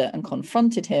divider, and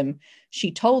confronted him.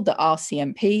 She told the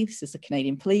RCMP, this is the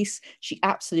Canadian police, she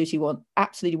absolutely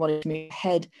wanted to move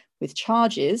ahead with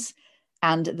charges,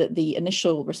 and that the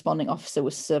initial responding officer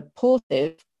was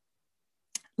supportive.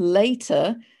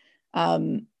 Later,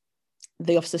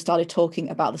 the officer started talking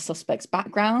about the suspect's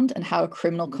background and how a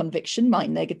criminal conviction might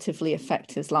negatively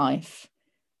affect his life.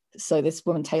 So this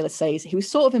woman, Taylor, says he was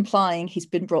sort of implying he's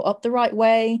been brought up the right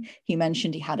way. He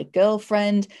mentioned he had a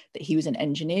girlfriend, that he was an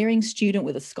engineering student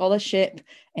with a scholarship,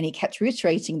 and he kept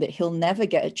reiterating that he'll never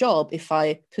get a job if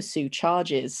I pursue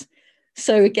charges.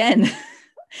 So again,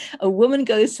 a woman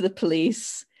goes to the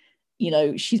police,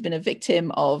 she's been a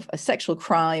victim of a sexual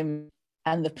crime,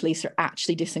 and the police are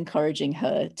actually disencouraging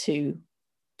her to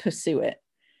pursue it.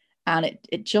 And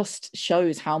it just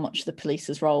shows how much the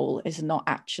police's role is not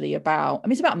actually about,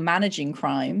 it's about managing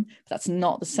crime, but that's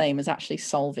not the same as actually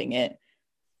solving it.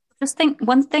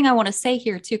 One thing I want to say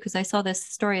here too, because I saw this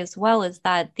story as well, is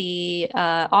that the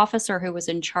officer who was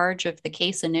in charge of the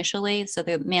case initially, so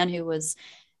the man who was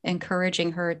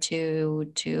encouraging her to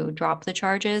drop the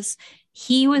charges.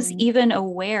 He was even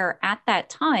aware at that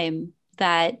time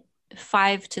that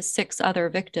 5 to 6 other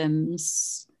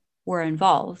victims were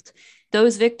involved.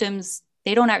 Those victims,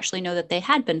 they don't actually know that they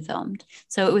had been filmed.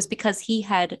 So it was because he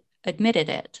had admitted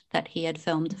it that he had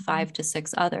filmed 5 to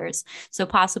 6 others. So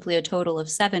possibly a total of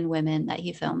 7 women that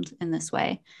he filmed in this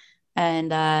way.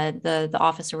 And the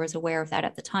officer was aware of that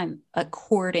at the time,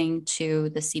 according to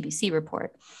the CBC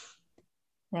report.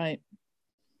 Right.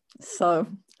 So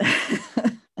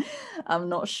I'm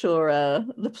not sure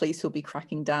the police will be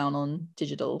cracking down on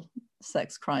digital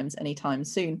sex crimes anytime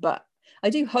soon, but I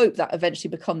do hope that eventually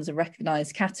becomes a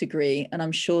recognized category, and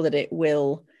I'm sure that it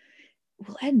will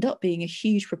end up being a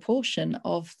huge proportion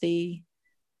of the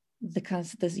kind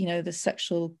of the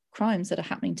sexual crimes that are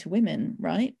happening to women,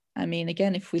 right? I mean,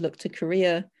 again, if we look to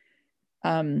Korea,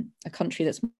 a country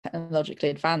that's technologically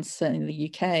advanced, certainly the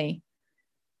UK,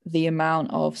 the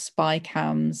amount of spy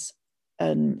cams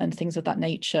and things of that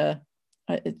nature,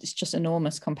 it's just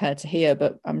enormous compared to here.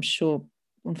 But I'm sure,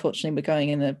 unfortunately, we're going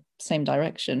in the same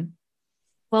direction.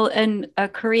 Well, and a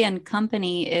Korean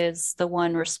company is the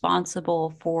one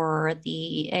responsible for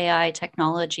the AI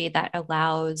technology that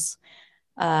allows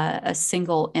a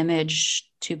single image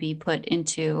to be put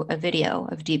into a video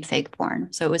of deepfake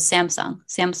porn. So it was Samsung.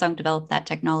 Samsung developed that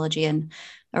technology in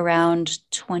around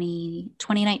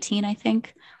 2019, I think.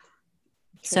 Okay.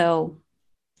 So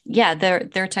yeah,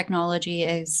 their technology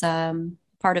is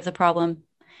part of the problem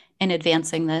in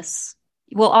advancing this.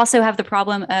 We'll also have the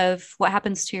problem of what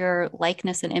happens to your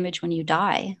likeness and image when you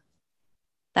die.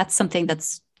 That's something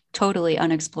that's totally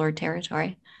unexplored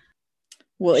territory.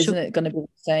 Well, isn't it going to be the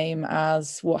same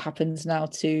as what happens now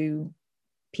to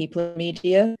people in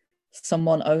media?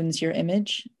 Someone owns your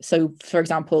image. So, for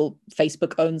example,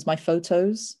 Facebook owns my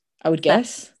photos, I would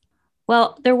guess.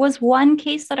 Well, there was one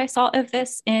case that I saw of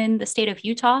this in the state of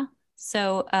Utah.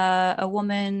 So a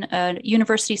woman, a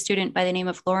university student by the name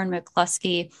of Lauren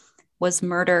McCluskey, was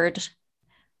murdered,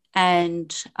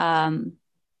 and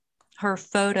her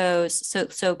photos.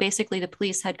 So basically, the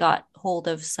police had got hold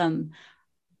of some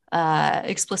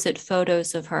explicit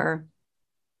photos of her,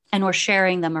 and were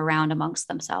sharing them around amongst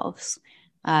themselves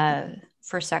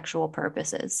for sexual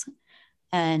purposes.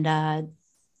 And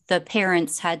the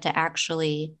parents had to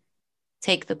actually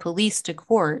take the police to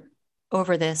court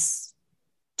over this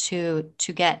to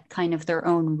get kind of their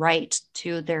own right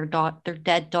to their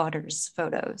dead daughter's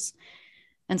photos.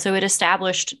 And so it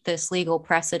established this legal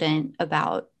precedent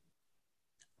about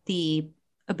the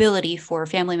ability for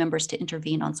family members to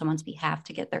intervene on someone's behalf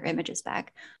to get their images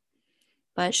back.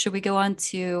 But should we go on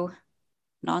to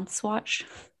nonce watch?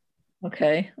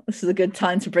 Okay, this is a good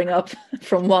time to bring up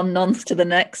from one nonce to the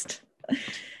next.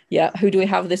 Yeah, who do we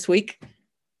have this week?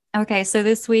 Okay, so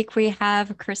this week we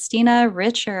have Christina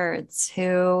Richards,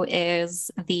 who is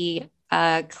the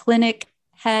clinic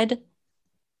head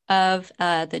of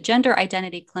the gender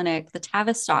identity clinic, the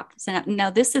Tavistock. So now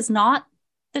this is not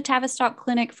the Tavistock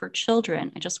Clinic for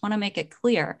children. I just want to make it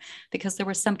clear because there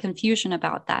was some confusion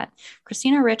about that.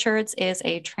 Christina Richards is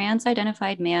a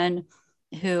trans-identified man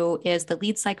who is the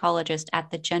lead psychologist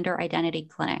at the Gender Identity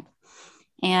Clinic.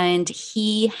 And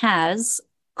he has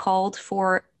called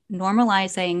for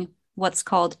normalizing what's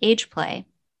called age play.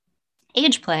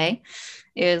 Age play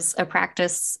is a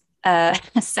practice, a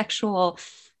sexual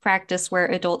practice where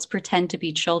adults pretend to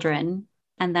be children.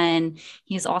 And then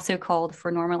he's also called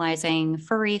for normalizing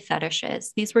furry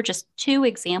fetishes. These were just 2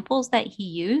 examples that he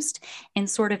used in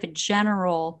sort of a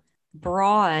general,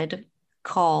 broad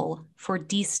call for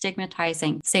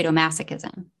destigmatizing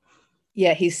sadomasochism.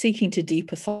 Yeah, he's seeking to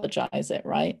depathologize it,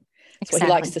 right? That's Exactly. what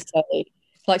he likes to say.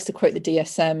 He likes to quote the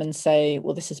DSM and say,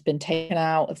 well, this has been taken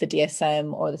out of the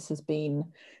DSM, or this has been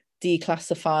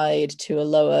declassified to a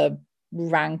lower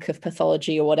rank of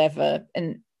pathology or whatever.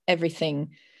 And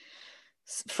everything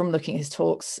from looking at his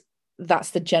talks,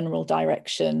 that's the general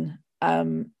direction.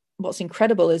 What's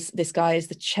incredible is this guy is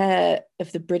the chair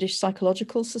of the British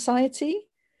Psychological Society.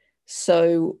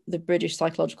 So the British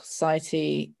Psychological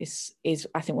Society is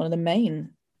I think one of the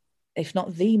main, if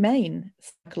not the main,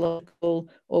 psychological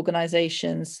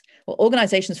organizations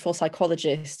for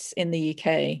psychologists in the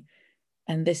UK.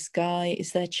 And this guy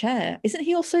is their chair. Isn't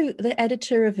he also the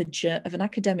editor of an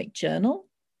academic journal?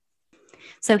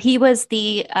 So he was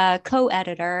the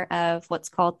co-editor of what's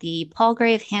called the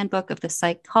Palgrave Handbook of the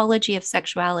Psychology of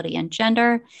Sexuality and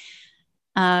Gender,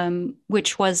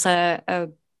 which was a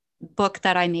book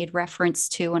that I made reference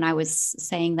to when I was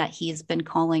saying that he's been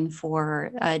calling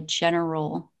for a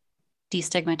general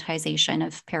destigmatization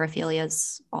of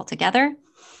paraphilias altogether.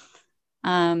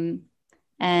 And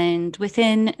And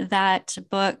within that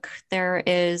book, there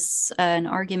is an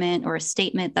argument or a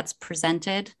statement that's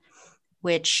presented,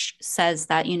 which says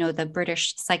that, you know, the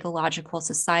British Psychological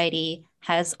Society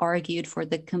has argued for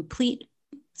the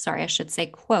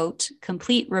quote,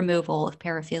 complete removal of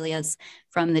paraphilias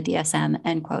from the DSM,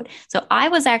 end quote. So I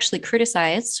was actually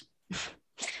criticized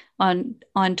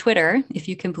on Twitter, if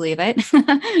you can believe it,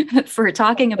 for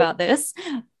talking about this,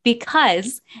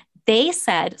 because they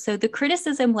said, so the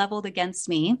criticism leveled against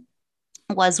me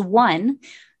was, one,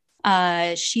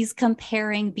 she's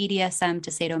comparing BDSM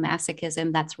to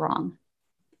sadomasochism. That's wrong.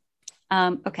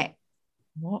 Okay.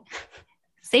 What?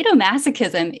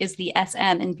 Sadomasochism is the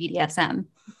SM in BDSM.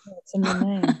 It's in the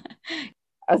name.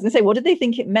 I was gonna say, what did they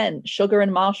think it meant? Sugar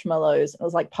and marshmallows. It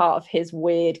was like part of his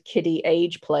weird kiddie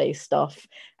age play stuff.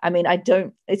 I mean,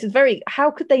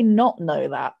 how could they not know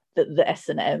that the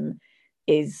S&M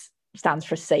stands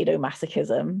for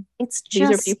sadomasochism? It's These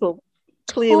are just people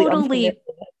clearly totally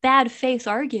bad faith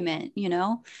argument, you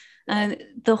know?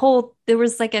 There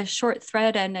was like a short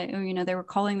thread, and, you know, they were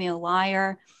calling me a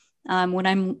liar when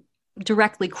I'm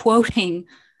directly quoting.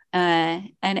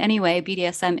 And anyway,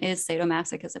 BDSM is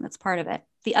sadomasochism. It's part of it.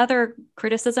 The other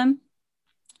criticism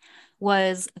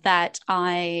was that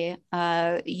I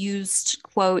used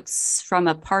quotes from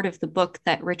a part of the book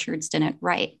that Richards didn't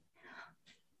write.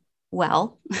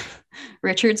 Well,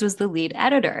 Richards was the lead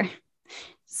editor.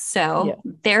 So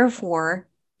therefore,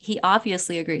 he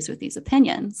obviously agrees with these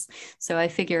opinions. So I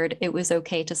figured it was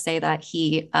okay to say that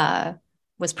he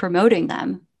was promoting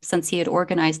them, since he had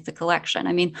organized the collection.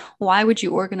 I mean, why would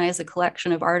you organize a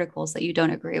collection of articles that you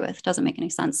don't agree with? Doesn't make any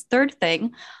sense. Third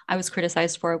thing I was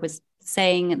criticized for was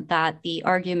saying that the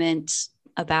argument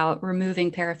about removing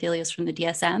paraphilias from the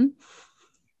DSM,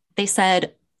 they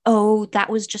said, oh, that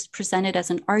was just presented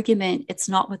as an argument. It's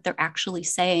not what they're actually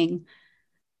saying.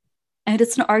 And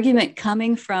it's an argument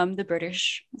coming from the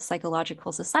British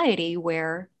Psychological Society,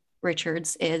 where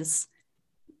Richards is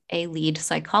a lead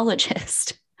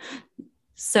psychologist.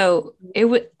 So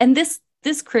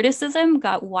this criticism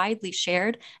got widely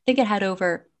shared. I think it had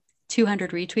over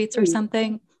 200 retweets or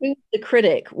something. Who's the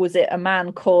critic? Was it a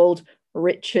man called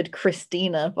Richard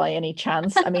Christina by any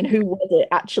chance? I mean, who was it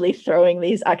actually throwing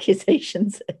these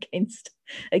accusations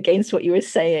against what you were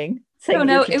saying? I don't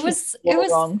know. It was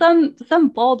some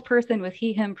bald person with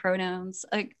he, him pronouns.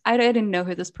 Like, I didn't know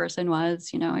who this person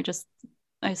was. You know,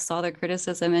 I saw the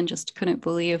criticism and just couldn't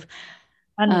believe.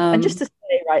 And just to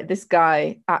say, right, this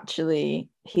guy actually,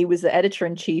 he was the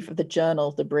editor-in-chief of the Journal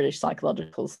of the British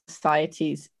Psychological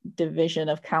Society's Division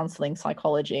of Counselling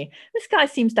Psychology. This guy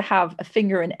seems to have a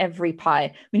finger in every pie.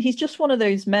 I mean, he's just one of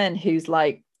those men who's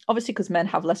like, obviously because men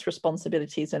have less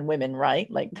responsibilities than women, right?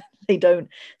 Like, they don't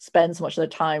spend so much of their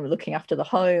time looking after the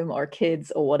home or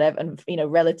kids or whatever, and, you know,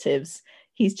 relatives.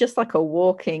 He's just like a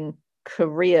walking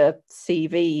career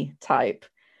CV type.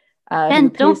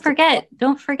 And don't forget,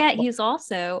 he's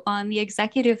also on the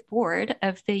executive board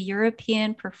of the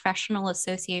European Professional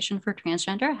Association for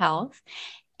Transgender Health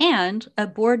and a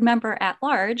board member at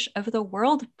large of the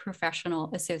World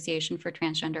Professional Association for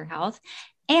Transgender Health,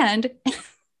 and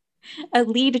a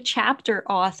lead chapter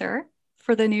author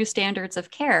for the new standards of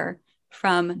care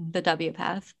from the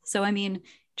WPATH. So, I mean,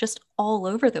 just all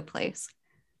over the place.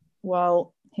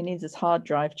 Well, he needs his hard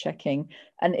drive checking.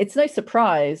 And it's no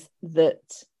surprise that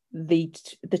the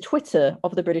Twitter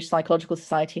of the British Psychological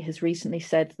Society has recently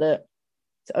said that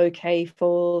it's okay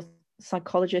for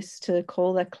psychologists to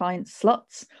call their clients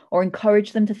sluts or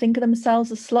encourage them to think of themselves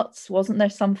as sluts. Wasn't there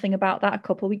something about that a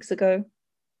couple of weeks ago?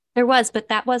 There was, but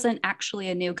that wasn't actually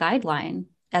a new guideline,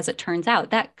 as it turns out.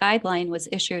 That guideline was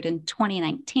issued in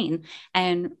 2019,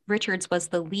 and Richards was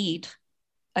the lead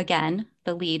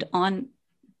on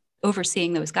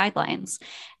overseeing those guidelines.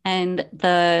 And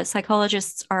the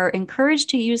psychologists are encouraged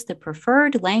to use the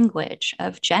preferred language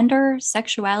of gender,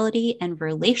 sexuality, and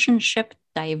relationship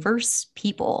diverse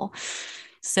people.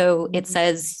 So it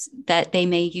says that they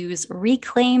may use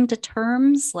reclaimed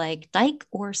terms like dyke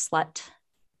or slut.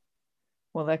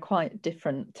 Well, they're quite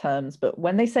different terms, but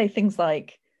when they say things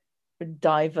like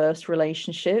diverse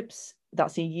relationships,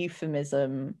 that's a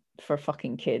euphemism for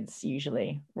fucking kids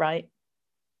usually, right?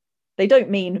 They don't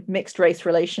mean mixed race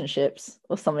relationships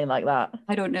or something like that.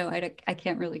 I don't know. I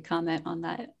can't really comment on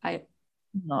that.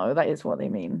 No, that is what they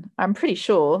mean. I'm pretty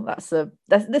sure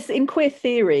that's in queer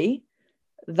theory,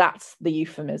 that's the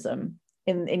euphemism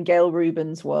in Gail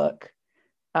Rubin's work,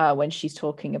 when she's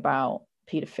talking about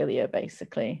pedophilia.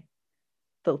 Basically,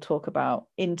 they'll talk about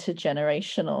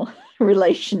intergenerational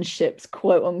relationships,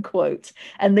 quote unquote,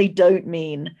 and they don't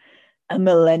mean a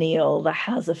millennial that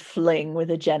has a fling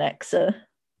with a Gen Xer.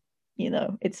 You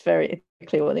know, it's very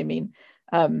clear what they mean.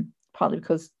 partly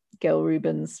because Gail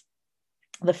Rubin's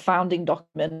the founding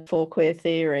document for queer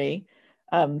theory,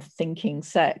 Thinking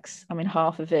Sex. I mean,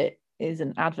 half of it is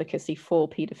an advocacy for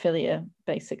paedophilia,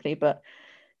 basically. But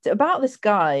about this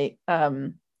guy,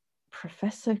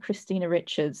 Professor Christina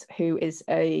Richards, who is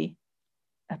a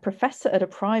professor at a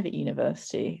private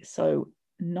university, so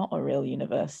not a real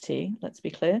university, let's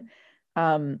be clear.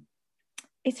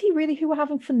 Is he really who we're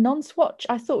having for Non-Swatch?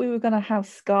 I thought we were going to have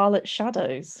Scarlet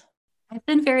Shadows. I've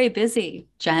been very busy,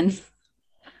 Jen.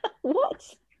 What?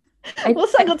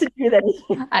 What's that got to do with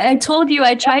anything? I told you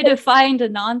I tried to find a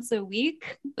nonce a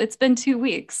week. It's been 2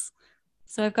 weeks.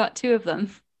 So I've got 2 of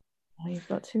them. Oh, you've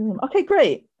got 2 of them. Okay,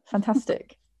 great.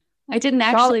 Fantastic. I didn't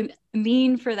actually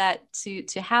mean for that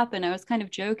to happen. I was kind of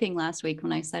joking last week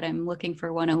when I said I'm looking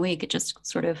for 1 a week. It just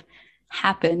sort of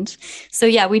happened. So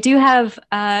yeah, we do have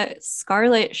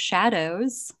Scarlet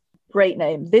Shadows. Great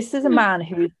name. This is a man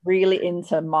who is really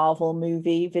into Marvel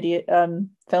movie video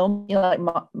film, you know, like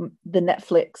the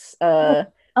Netflix.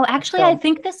 Actually, film. I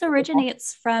think this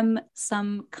originates from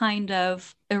some kind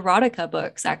of erotica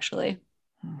books, actually.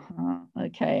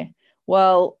 Okay.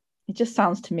 Well, it just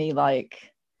sounds to me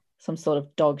like some sort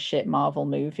of dog shit Marvel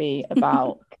movie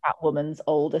about Catwoman's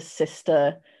older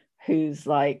sister who's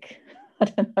like, I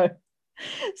don't know,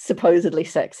 supposedly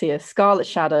sexier. Scarlet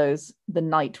Shadows, the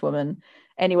Night Woman.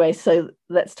 Anyway, so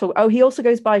let's talk. Oh, he also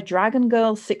goes by Dragon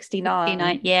Girl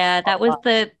 69. Yeah, that was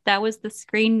the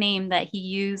screen name that he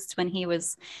used when he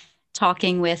was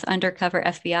talking with undercover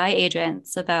FBI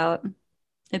agents about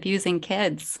abusing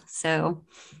kids. So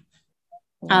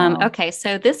wow. Okay,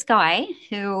 so this guy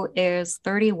who is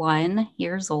 31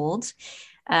 years old,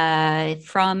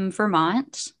 from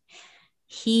Vermont,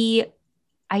 he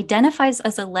identifies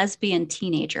as a lesbian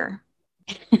teenager.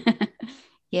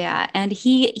 Yeah, and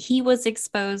he was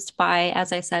exposed by,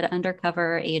 as I said,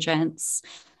 undercover agents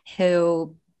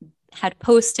who had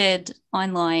posted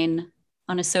online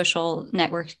on a social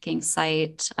networking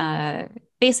site,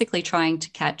 basically trying to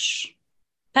catch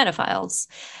pedophiles.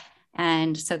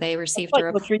 And so they received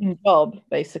your dream job,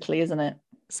 basically, isn't it?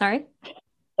 Sorry?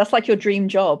 That's like your dream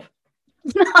job.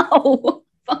 No.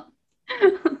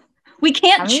 We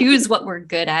can't choose what we're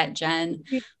good at, Jen.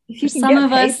 For some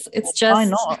of us, it's just... Why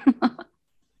not?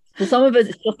 For some of us,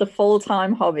 it's just a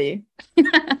full-time hobby.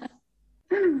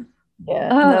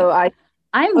 Yeah.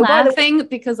 I'm laughing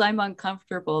because I'm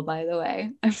uncomfortable, by the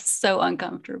way. I'm so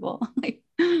uncomfortable.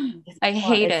 I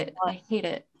hate it. I hate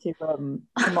it. To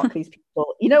mock these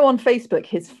people. You know, on Facebook,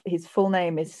 his full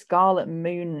name is Scarlet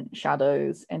Moon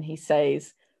Shadows, and he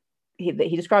says he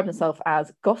describes himself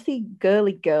as gothy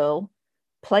girly girl,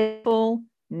 playful,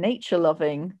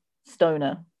 nature-loving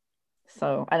stoner.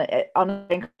 So, and I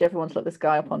encourage everyone to look this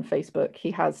guy up on Facebook.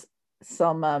 He has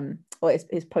some,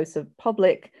 his posts are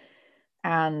public,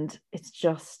 and it's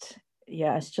just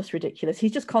ridiculous.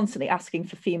 He's just constantly asking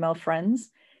for female friends.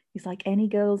 He's like, any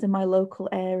girls in my local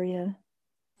area?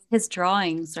 His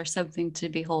drawings are something to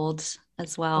behold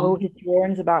as well. Oh, his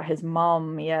drawings about his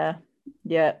mom. Yeah.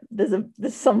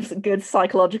 There's some good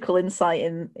psychological insight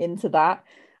into that.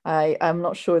 I'm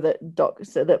not sure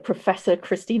that Professor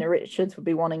Christina Richards would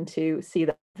be wanting to see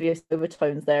the obvious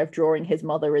overtones there of drawing his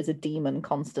mother as a demon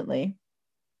constantly.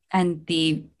 And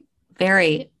the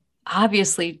very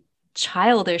obviously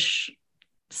childish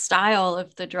style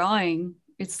of the drawing.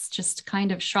 It's just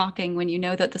kind of shocking when you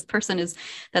know that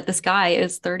this guy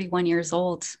is 31 years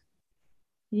old.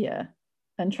 Yeah.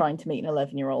 And trying to meet an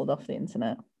 11-year-old off the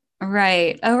internet.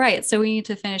 Right. Oh, right. So we need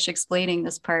to finish explaining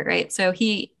this part, right? So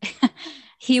he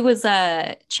was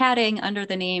chatting under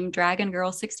the name Dragon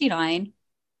Girl 69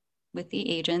 with the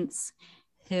agents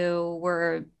who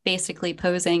were basically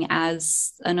posing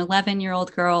as an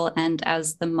 11-year-old girl and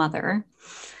as the mother.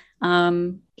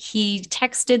 He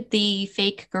texted the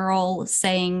fake girl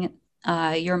saying,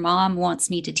 your mom wants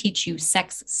me to teach you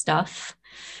sex stuff,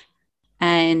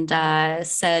 and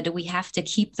said, we have to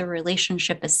keep the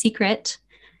relationship a secret.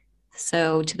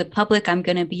 So to the public, I'm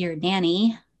going to be your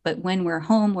nanny, but when we're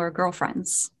home, we're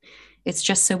girlfriends. It's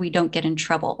just so we don't get in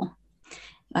trouble.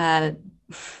 When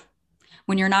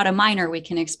you're not a minor, we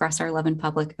can express our love in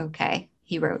public. Okay,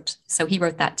 he wrote. So he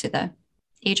wrote that to the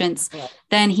agents. Yeah.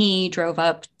 Then he drove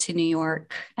up to New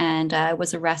York and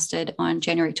was arrested on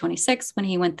January 26th when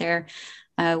he went there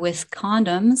with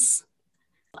condoms.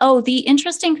 Oh, the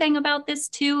interesting thing about this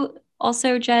too,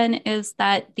 also, Jen, is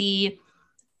that the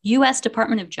U.S.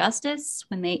 Department of Justice,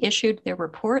 when they issued their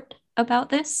report about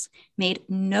this, made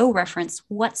no reference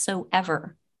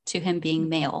whatsoever to him being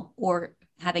male or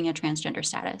having a transgender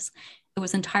status. It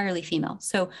was entirely female.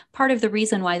 So part of the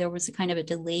reason why there was a kind of a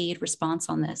delayed response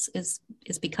on this is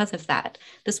because of that.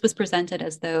 This was presented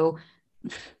as though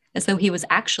as though he was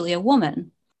actually a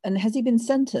woman. And has he been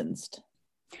sentenced?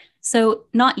 So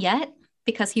not yet,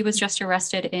 because he was just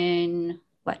arrested in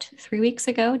what, 3 weeks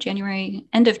ago, January,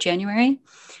 end of January.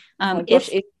 Oh my gosh,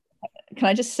 can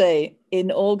I just say,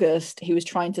 in August, he was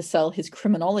trying to sell his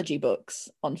criminology books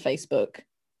on Facebook.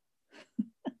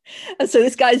 And so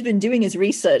this guy's been doing his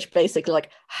research, basically, like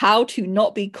how to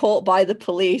not be caught by the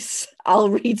police. I'll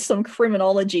read some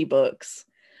criminology books.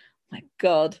 My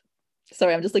God.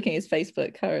 Sorry, I'm just looking at his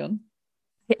Facebook. Carry on.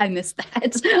 I missed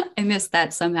that. I missed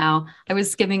that somehow. I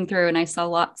was skimming through and I saw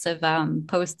lots of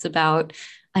posts about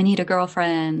I need a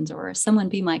girlfriend or someone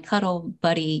be my cuddle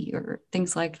buddy or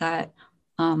things like that.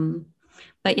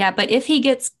 But yeah, but if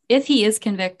he is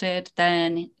convicted,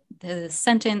 then the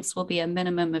sentence will be a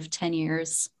minimum of 10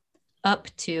 years up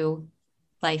to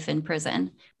life in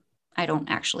prison. I don't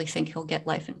actually think he'll get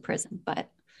life in prison, but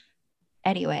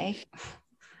anyway.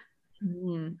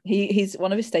 He's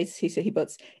one of his status. He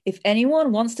puts, if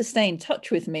anyone wants to stay in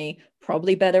touch with me,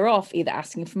 probably better off either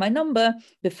asking for my number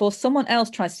before someone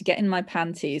else tries to get in my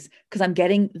panties, because I'm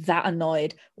getting that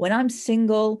annoyed. When I'm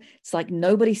single, it's like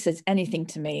nobody says anything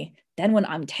to me. Then when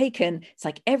I'm taken, it's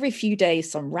like every few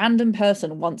days some random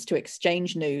person wants to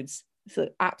exchange nudes. It's an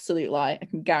absolute lie. I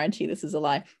can guarantee this is a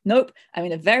lie. Nope. I'm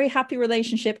in a very happy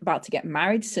relationship, about to get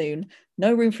married soon.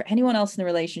 No room for anyone else in the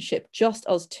relationship, just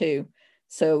us two.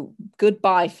 So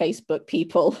goodbye, Facebook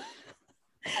people.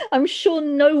 I'm sure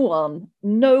no one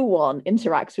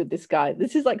interacts with this guy.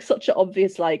 This is like such an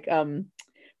obvious like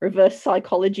reverse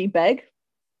psychology beg.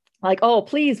 Like, oh,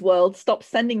 please, world, stop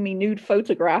sending me nude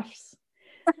photographs.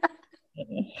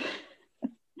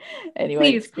 Anyway,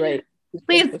 Please, it's great.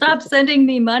 Please stop sending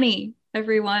me money,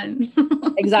 everyone.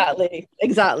 Exactly.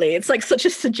 It's like such a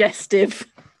suggestive.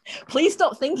 Please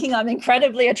stop thinking I'm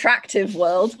incredibly attractive,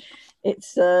 world.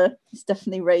 It's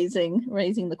definitely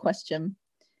raising the question.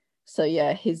 So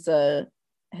yeah, his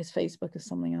Facebook is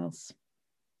something else.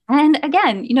 And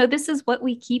again, this is what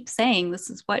we keep saying.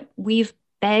 This is what we've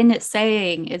been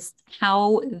saying, is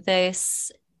how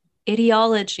this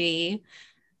ideology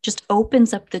just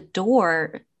opens up the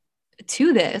door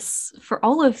to this for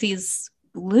all of these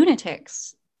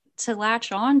lunatics to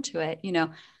latch on to it.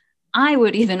 I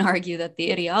would even argue that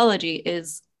the ideology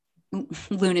is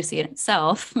lunacy in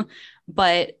itself,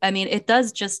 but I mean, it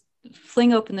does just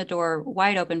fling open the door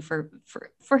wide open for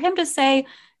him to say,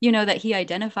 that he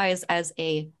identifies as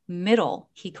a middle.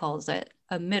 He calls it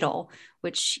a middle,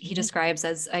 which he describes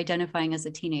as identifying as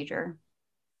a teenager.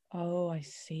 Oh, I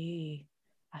see.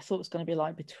 I thought it was going to be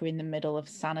like between the middle of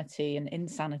sanity and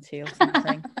insanity or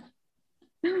something.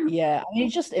 Yeah, I mean,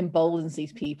 it just emboldens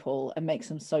these people and makes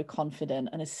them so confident.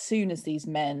 And as soon as these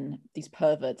men, these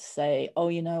perverts say, oh,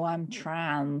 I'm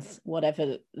trans,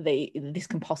 whatever this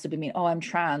can possibly mean, oh, I'm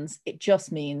trans, it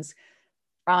just means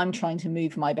I'm trying to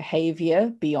move my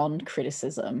behavior beyond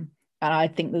criticism. And I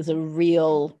think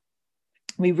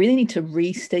we really need to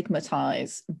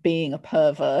re-stigmatize being a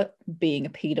pervert, being a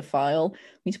pedophile. We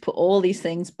need to put all these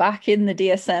things back in the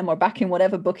DSM or back in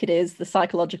whatever book it is, the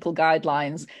psychological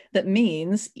guidelines. That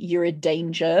means you're a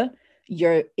danger,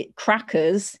 you're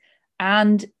crackers,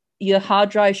 and your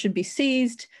hard drive should be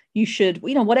seized. You should,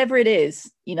 whatever it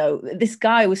is. This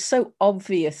guy was so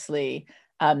obviously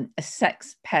a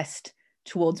sex pest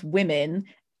towards women.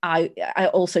 I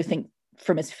also think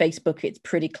from his Facebook, it's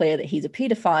pretty clear that he's a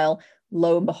pedophile.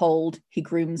 Lo and behold, he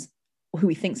grooms who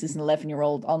he thinks is an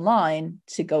 11-year-old online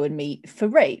to go and meet for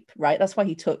rape, right? That's why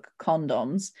he took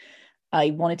condoms.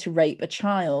 I wanted to rape a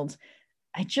child.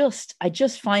 I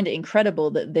just find it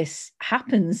incredible that this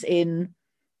happens in,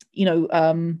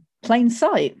 plain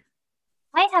sight.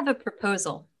 I have a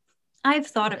proposal. I've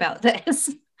thought about this.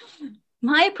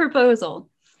 My proposal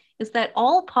is that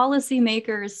all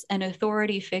policymakers and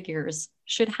authority figures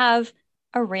should have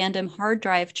a random hard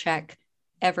drive check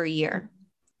every year.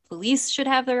 Police should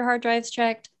have their hard drives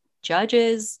checked.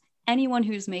 Judges, anyone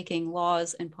who's making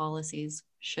laws and policies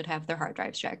should have their hard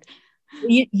drives checked.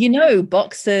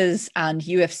 Boxers and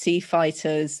UFC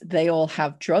fighters, they all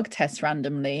have drug tests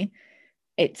randomly.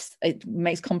 It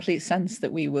makes complete sense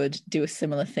that we would do a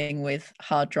similar thing with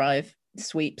hard drive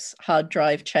sweeps, hard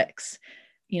drive checks,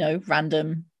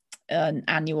 random,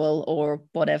 annual or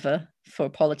whatever, for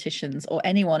politicians or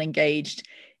anyone engaged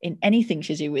in anything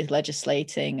to do with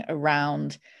legislating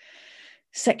around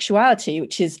sexuality,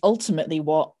 which is ultimately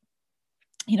what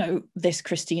this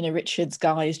Christina Richards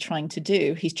guy is trying to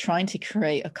do. He's trying to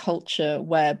create a culture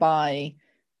whereby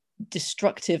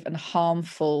destructive and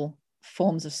harmful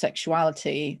forms of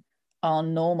sexuality are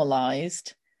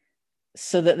normalized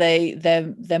so that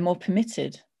they're more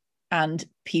permitted. And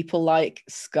people like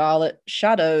Scarlet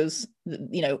Shadows,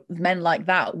 men like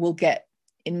that will get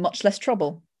in much less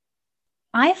trouble.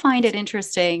 I find it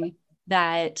interesting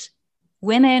that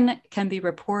women can be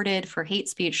reported for hate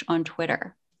speech on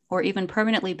Twitter or even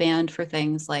permanently banned for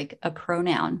things like a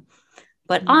pronoun.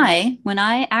 But when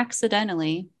I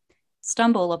accidentally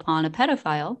stumble upon a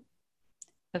pedophile,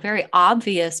 a very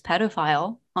obvious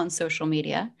pedophile on social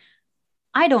media,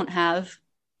 I don't have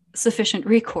sufficient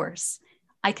recourse.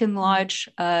 I can lodge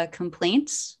a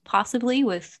complaint, possibly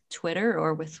with Twitter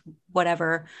or with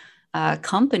whatever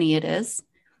company it is,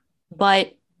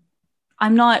 but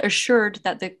I'm not assured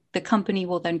that the company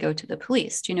will then go to the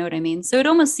police. Do you know what I mean? So it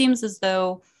almost seems as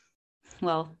though,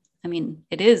 well, I mean,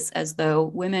 it is as though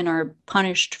women are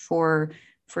punished for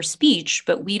speech,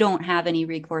 but we don't have any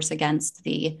recourse against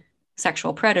the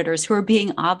sexual predators who are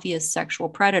being obvious sexual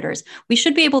predators. We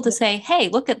should be able to say, hey,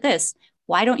 look at this.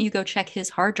 Why don't you go check his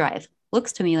hard drive?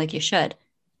 Looks to me like you should.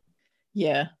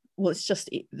 Yeah. Well, it's just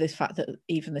the fact that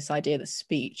even this idea that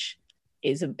speech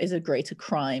is a greater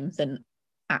crime than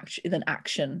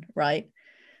action, right?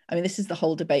 I mean, this is the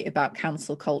whole debate about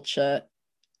cancel culture.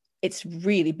 It's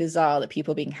really bizarre that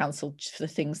people are being cancelled for the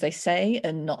things they say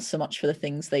and not so much for the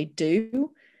things they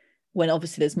do, when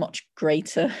obviously there's much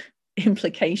greater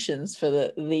implications for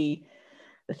the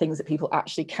things that people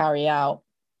actually carry out.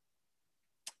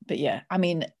 But yeah, I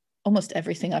mean, almost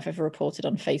everything I've ever reported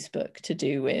on Facebook to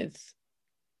do with,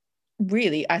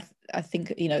 really, I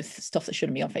think, you know, stuff that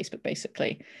shouldn't be on Facebook,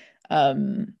 basically.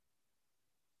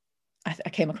 I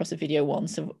came across a video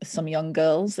once of some young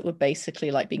girls that were basically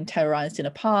like being terrorized in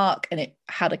a park, and it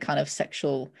had a kind of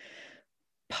sexual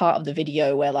part of the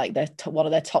video where like one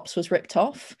of their tops was ripped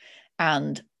off,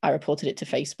 and I reported it to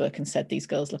Facebook and said, these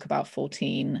girls look about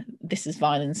 14, this is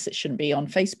violence, it shouldn't be on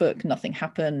Facebook. Nothing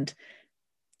happened.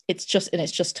 It's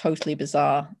just totally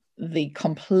bizarre, the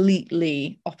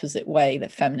completely opposite way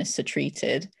that feminists are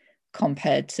treated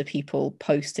compared to people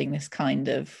posting this kind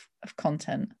of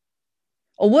content.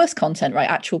 Or worse content, right?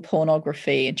 Actual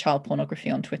pornography and child pornography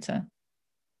on Twitter.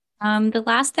 The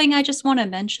last thing I just want to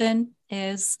mention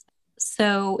is,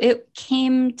 so it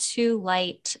came to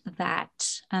light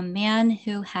that a man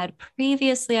who had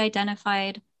previously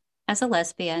identified as a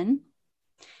lesbian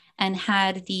and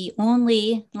had the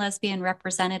only lesbian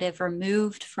representative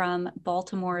removed from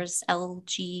Baltimore's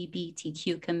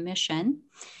LGBTQ commission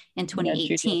in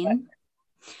 2018,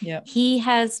 he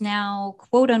has now,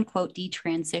 quote unquote,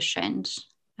 detransitioned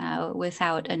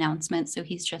without announcement. So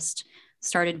he's just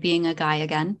started being a guy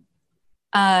again.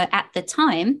 At the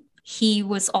time, he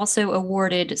was also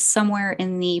awarded somewhere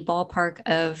in the ballpark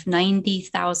of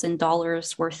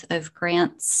 $90,000 worth of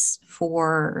grants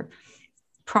for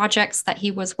projects that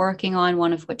he was working on,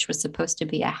 one of which was supposed to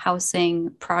be a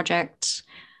housing project.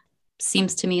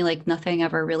 Seems to me like nothing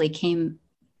ever really came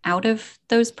out of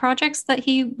those projects that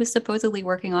he was supposedly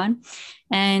working on.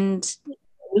 And it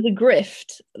was a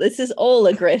grift. This is all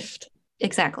a grift.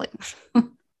 Exactly.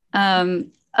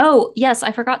 Oh, yes,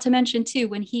 I forgot to mention too,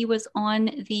 when he was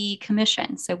on the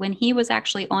commission. So when he was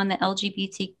actually on the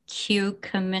LGBTQ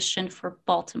commission for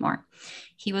Baltimore,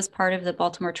 he was part of the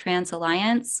Baltimore Trans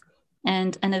Alliance,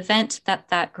 and an event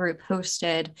that group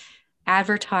hosted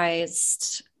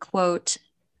advertised, quote,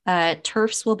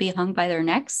 "TERFs will be hung by their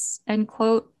necks," end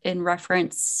quote, in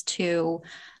reference to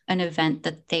an event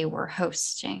that they were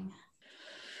hosting.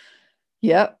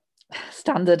 Yep.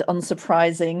 Standard,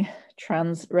 unsurprising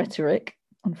trans rhetoric,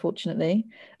 unfortunately.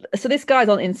 So this guy's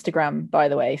on Instagram, by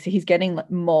the way. So he's getting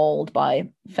mauled by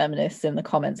feminists in the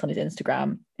comments on his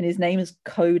Instagram. And his name is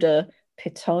Coda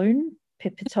Pipitone.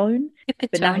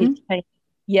 But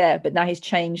now he's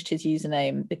changed his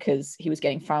username because he was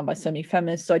getting found by so many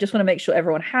feminists. So I just want to make sure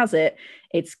everyone has it.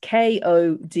 It's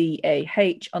KODAH_PIP.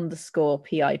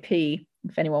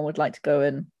 If anyone would like to go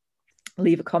and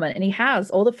leave a comment. And he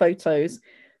has all the photos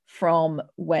from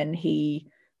when he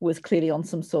was clearly on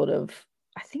some sort of,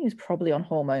 I think he was probably on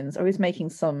hormones, or he was making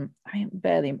some, I mean,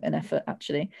 barely an effort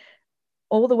actually,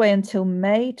 all the way until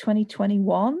May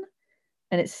 2021.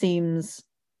 And it seems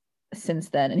since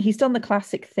then, and he's done the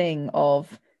classic thing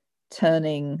of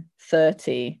turning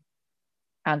 30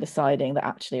 and deciding that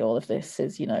actually all of this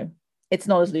is, you know, it's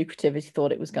not as lucrative as he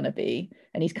thought it was going to be.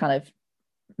 And he's kind of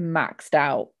maxed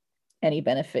out any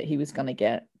benefit he was going to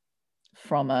get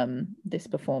from this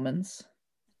performance.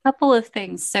 Couple of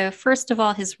things. So first of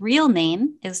all, his real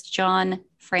name is John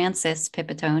Francis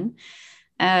Pipitone.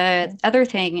 Other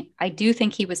thing, I do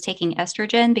think he was taking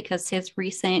estrogen because his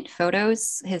recent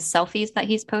photos, his selfies that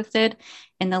he's posted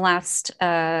in the last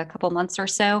couple months or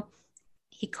so,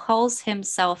 he calls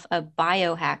himself a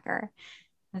biohacker.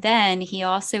 Then he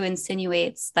also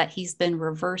insinuates that he's been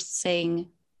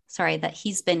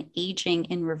aging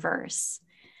in reverse.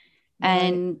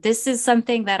 And this is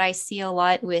something that I see a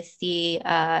lot with the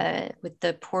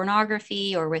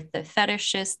pornography or with the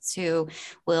fetishists who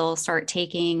will start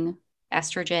taking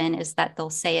estrogen, is that they'll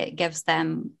say it gives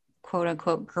them quote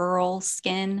unquote girl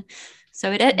skin.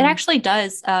 So it actually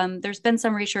does. There's been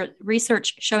some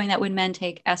research showing that when men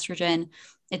take estrogen,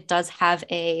 it does have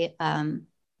a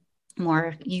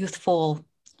more youthful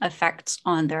effect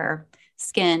on their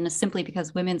skin, simply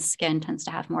because women's skin tends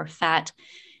to have more fat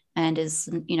and is,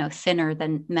 thinner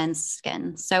than men's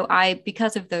skin. So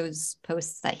because of those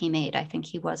posts that he made, I think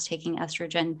he was taking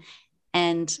estrogen,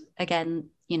 and again,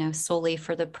 solely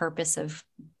for the purpose of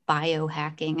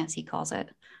biohacking, as he calls it.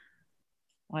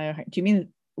 Do you mean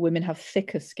women have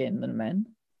thicker skin than men?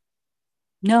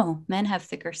 No, men have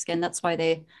thicker skin. That's why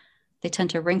they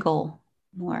tend to wrinkle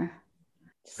more.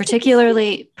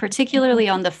 Particularly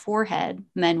on the forehead,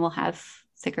 men will have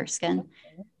thicker skin.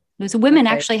 Because women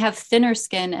actually have thinner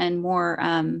skin and more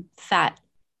fat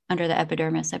under the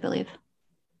epidermis, I believe.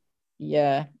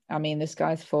 Yeah, I mean, this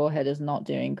guy's forehead is not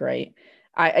doing great.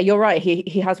 You're right.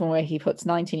 He has one where he puts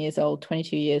 19 years old,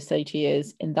 22 years, 32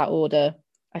 years in that order.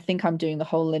 I think I'm doing the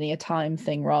whole linear time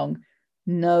thing wrong.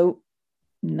 No.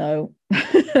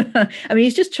 I mean,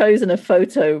 he's just chosen a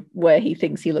photo where he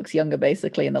thinks he looks younger,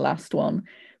 basically, in the last one.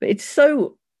 But it's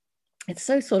so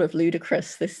sort of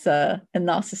ludicrous, this and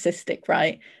narcissistic,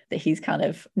 right? That he's kind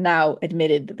of now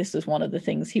admitted that this was one of the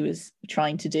things he was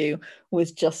trying to do,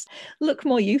 was just look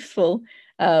more youthful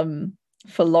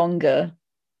for longer.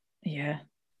 Yeah.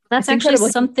 That's actually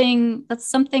something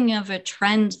of a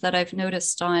trend that I've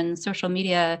noticed on social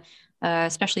media,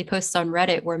 especially posts on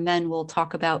Reddit, where men will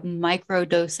talk about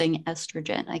microdosing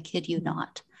estrogen. I kid you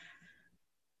not.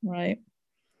 Right.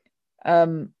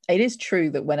 It is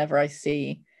true that whenever I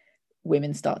see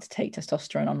women start to take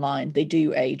testosterone online, they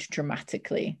do age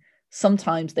dramatically.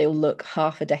 Sometimes they'll look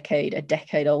half a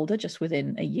decade older just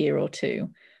within a year or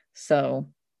two. So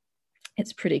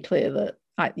it's pretty clear that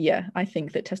I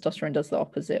think that testosterone does the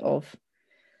opposite of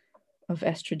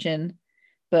estrogen.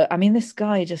 But I mean, this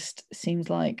guy just seems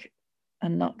like a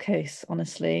nutcase,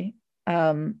 honestly.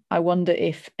 I wonder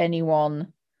if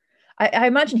anyone, I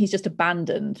imagine he's just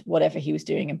abandoned whatever he was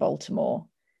doing in Baltimore.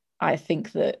 I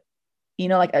think that,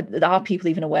 are people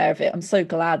even aware of it? I'm so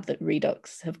glad that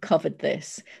Redux have covered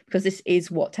this, because this is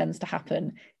what tends to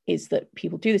happen, is that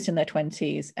people do this in their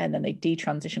 20s and then they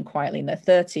detransition quietly in their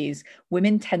 30s.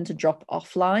 Women tend to drop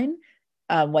offline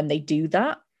when they do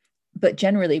that. But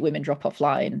generally, women drop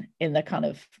offline in the kind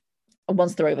of,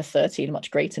 once they're over 30, in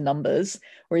much greater numbers.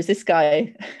 Whereas this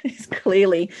guy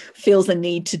clearly feels the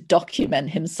need to document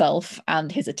himself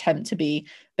and his attempt to be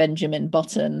Benjamin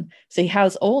Button. So he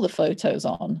has all the photos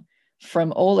on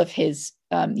from all of his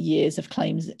years of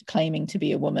claiming to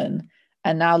be a woman.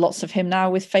 And now lots of him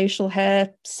now with facial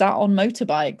hair, sat on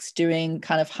motorbikes doing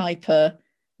kind of hyper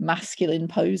masculine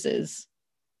poses.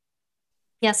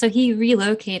 Yeah, so he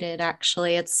relocated,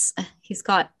 actually. He's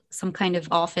got some kind of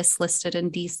office listed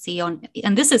in DC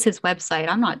and this is his website.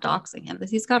 I'm not doxing him, but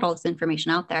he's got all this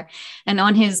information out there. And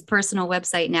on his personal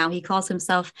website now, he calls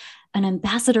himself an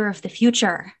ambassador of the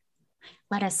future.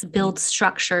 Let us build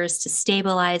structures to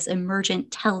stabilize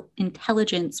emergent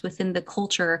intelligence within the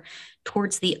culture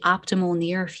towards the optimal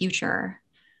near future.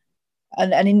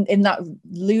 And in that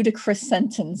ludicrous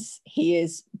sentence, he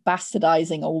is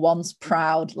bastardizing a once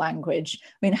proud language. I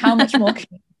mean, how much more can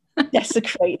you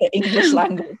desecrate the English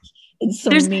language in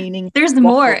some meaning? There's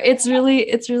more. It's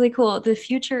really cool. The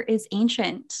future is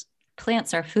ancient.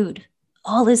 Plants are food.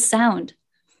 All is sound.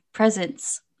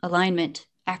 Presence, alignment,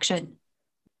 action.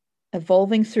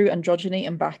 Evolving through androgyny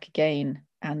and back again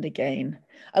and again.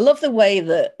 I love the way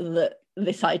that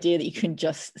this idea that you can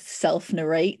just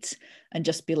self-narrate and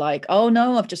just be like, oh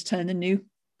no, I've just turned a new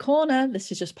corner. This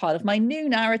is just part of my new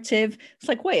narrative. It's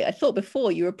like, wait, I thought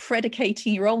before you were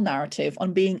predicating your old narrative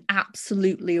on being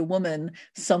absolutely a woman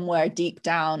somewhere deep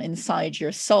down inside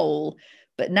your soul.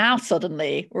 But now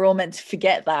suddenly we're all meant to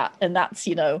forget that. And that's,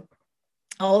 oh,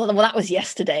 well, that was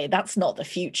yesterday. That's not the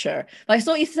future. I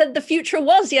thought you said the future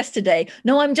was yesterday.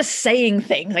 No, I'm just saying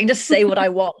things. I can just say what I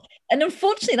want. And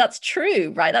unfortunately, that's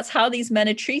true, right? That's how these men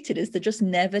are treated, is they're just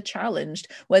never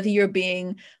challenged. Whether you're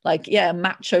being like, a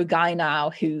macho guy now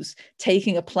who's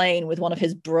taking a plane with one of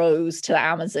his bros to the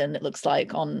Amazon, it looks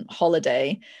like, on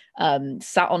holiday,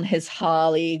 sat on his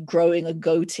Harley, growing a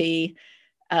goatee.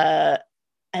 And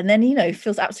then,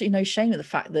 feels absolutely no shame of the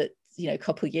fact that, a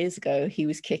couple of years ago, he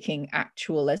was kicking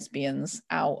actual lesbians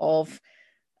out of,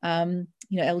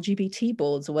 LGBT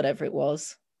boards or whatever it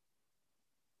was.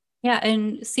 Yeah,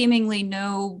 and seemingly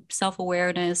no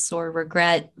self-awareness or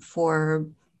regret for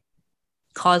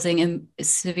causing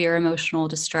severe emotional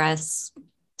distress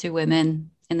to women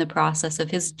in the process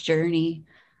of his journey.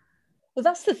 Well,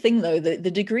 that's the thing, though, the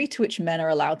degree to which men are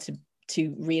allowed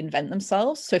to reinvent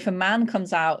themselves. So if a man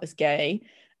comes out as gay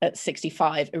at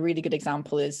 65, a really good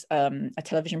example is a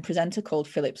television presenter called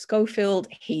Philip Schofield.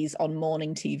 He's on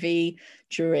morning TV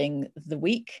during the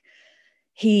week.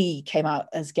 He came out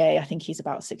as gay, I think he's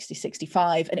about 60,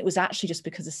 65. And it was actually just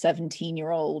because a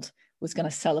 17-year-old was going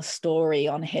to sell a story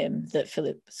on him that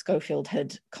Philip Schofield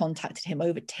had contacted him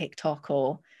over TikTok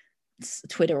or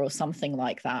Twitter or something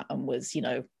like that, and was,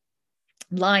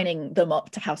 lining him up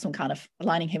to have some kind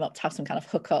of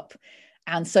hookup.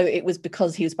 And so it was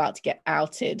because he was about to get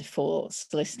outed for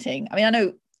soliciting. I mean, I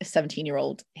know a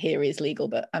 17-year-old here is legal,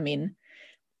 but I mean,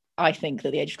 I think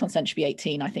that the age of consent should be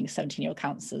 18. I think a 17-year-old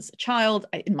counts as a child.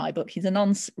 In my book, he's a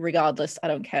nonce. Regardless, I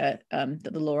don't care that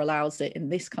the law allows it in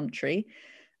this country.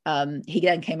 He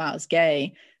then came out as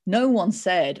gay. No one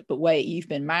said, but wait, you've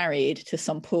been married to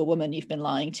some poor woman you've been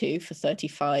lying to for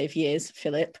 35 years,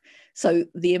 Philip. So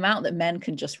the amount that men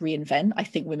can just reinvent, I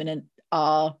think women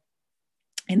are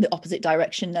in the opposite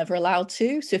direction, never allowed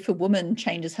to. So if a woman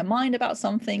changes her mind about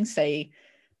something, say,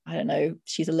 I don't know,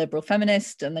 she's a liberal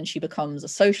feminist and then she becomes a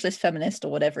socialist feminist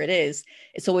or whatever it is,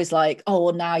 it's always like, oh,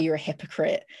 well, now you're a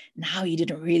hypocrite. Now you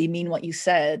didn't really mean what you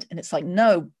said. And it's like,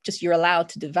 no, just you're allowed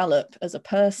to develop as a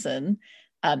person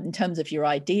in terms of your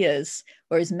ideas,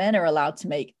 whereas men are allowed to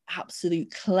make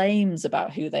absolute claims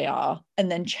about who they are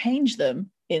and then change them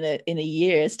in a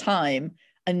year's time,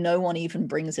 and no one even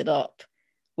brings it up.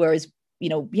 Whereas,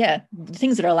 the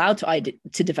things that are allowed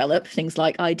to develop, things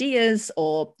like ideas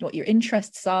or what your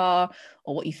interests are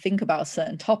or what you think about a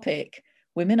certain topic,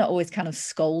 women are always kind of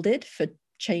scolded for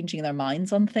changing their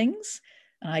minds on things.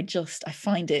 And I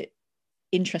find it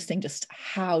interesting just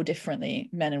how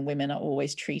differently men and women are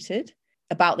always treated.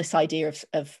 About this idea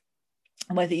of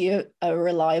whether you're a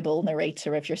reliable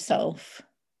narrator of yourself.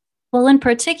 Well, in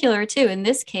particular, too, in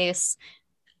this case,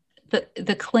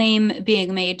 the claim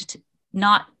being made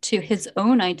not to his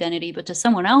own identity, but to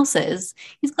someone else's,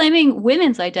 he's claiming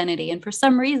women's identity. And for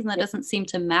some reason, that doesn't seem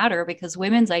to matter, because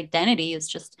women's identity is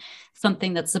just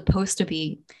something that's supposed to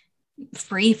be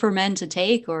free for men to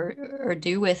take or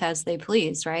do with as they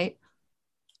please, right?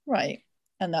 Right.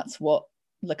 And that's what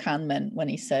Lacan meant when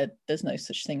he said there's no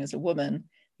such thing as a woman.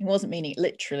 He wasn't meaning it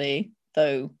literally,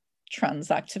 though trans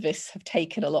activists have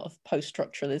taken a lot of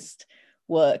post-structuralist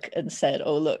work and said,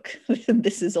 oh, look,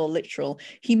 this is all literal.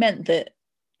 He meant that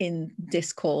in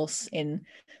discourse, in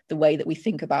the way that we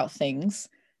think about things,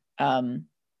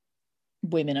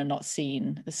 women are not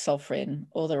seen as sovereign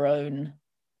or their own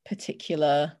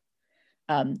particular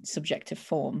subjective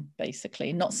form,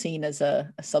 basically, not seen as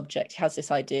a subject. He has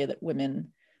this idea that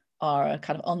women are a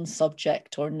kind of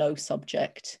unsubject or no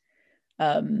subject,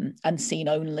 and seen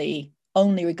only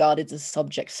regarded as a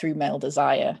subject through male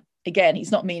desire. Again,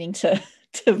 he's not meaning to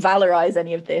valorize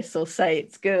any of this or say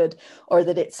it's good or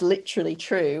that it's literally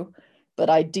true, but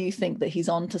I do think that he's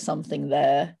onto something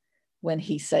there when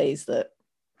he says that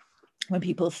when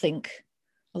people think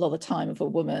a lot of the time of a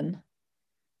woman,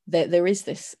 there is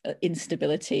this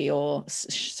instability or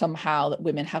somehow that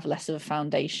women have less of a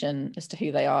foundation as to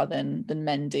who they are than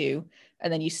men do.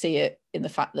 And then you see it in the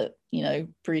fact that,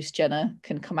 Bruce Jenner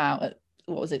can come out at,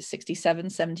 67,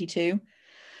 72,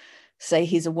 say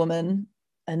he's a woman,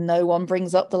 and no one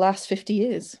brings up the last 50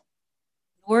 years.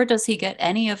 Or does he get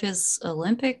any of his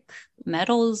Olympic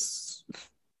medals?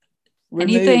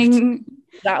 Removed. Anything?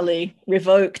 Exactly.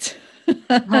 Revoked.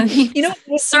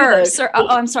 Sir,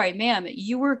 I'm sorry, ma'am,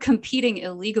 you were competing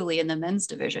illegally in the men's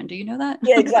division. Do you know that?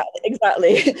 Yeah,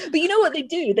 exactly. But you know what they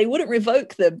do? They wouldn't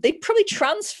revoke them. They'd probably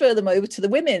transfer them over to the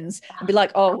women's and be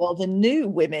like, oh, well, the new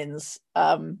women's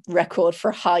record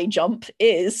for high jump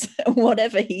is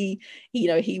whatever he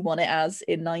won it as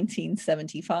in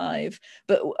 1975.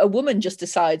 But a woman just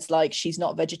decides like she's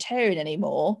not vegetarian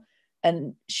anymore,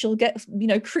 and she'll get,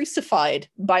 crucified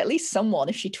by at least someone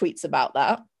if she tweets about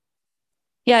that.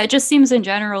 Yeah, it just seems in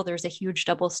general there's a huge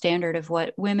double standard of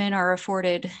what women are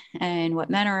afforded and what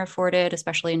men are afforded,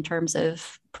 especially in terms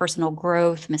of personal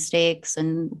growth, mistakes,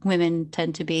 and women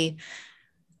tend to be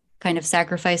kind of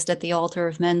sacrificed at the altar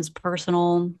of men's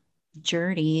personal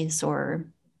journeys or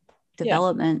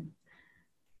development.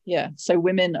 Yeah. So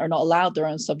women are not allowed their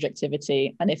own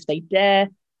subjectivity, and if they dare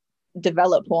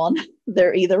develop one,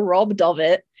 they're either robbed of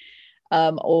it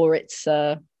or it's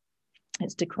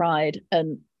decried.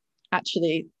 And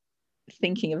actually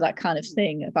thinking of that kind of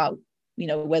thing about,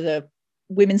 whether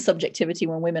women's subjectivity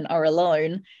when women are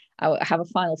alone, I have a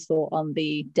final thought on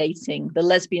the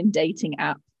lesbian dating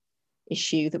app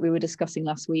issue that we were discussing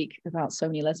last week about so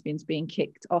many lesbians being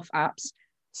kicked off apps.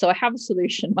 So I have a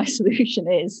solution. My solution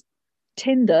is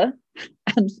Tinder,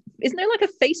 and isn't there like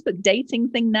a Facebook dating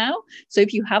thing now? So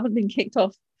if you haven't been kicked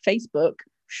off Facebook,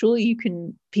 surely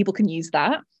people can use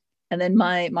that. And then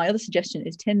my other suggestion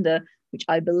is Tinder, which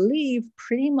I believe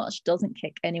pretty much doesn't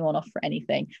kick anyone off for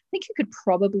anything. I think you could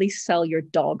probably sell your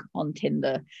dog on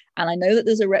Tinder. And I know that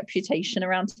there's a reputation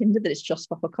around Tinder that it's just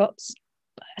for hookups,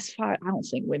 but I don't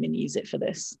think women use it for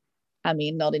this. I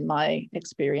mean, not in my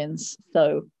experience.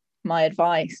 So my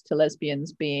advice to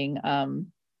lesbians being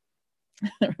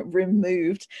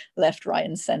removed left, right,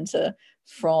 and center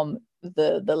from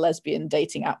the lesbian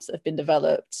dating apps that have been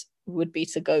developed would be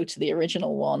to go to the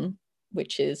original one,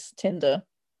 which is Tinder.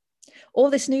 Or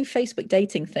this new Facebook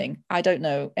dating thing. I don't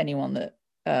know anyone that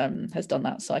has done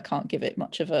that, so I can't give it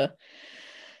much of a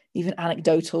even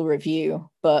anecdotal review,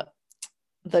 but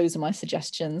those are my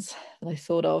suggestions that I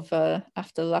thought of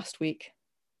after last week.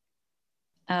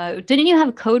 Didn't you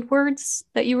have code words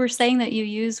that you were saying that you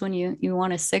use when you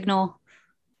want to signal?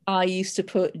 I used to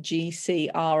put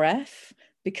GCRF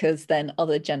because then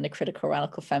other gender critical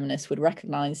radical feminists would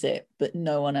recognize it, but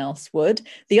no one else would.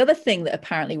 The other thing that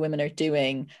apparently women are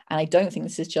doing, and I don't think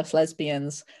this is just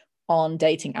lesbians on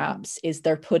dating apps, is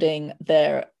they're putting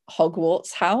their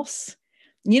Hogwarts house.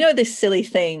 You know, this silly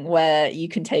thing where you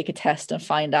can take a test and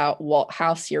find out what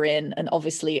house you're in. And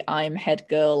obviously I'm head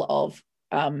girl of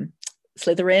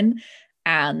Slytherin.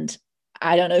 And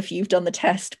I don't know if you've done the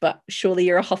test, but surely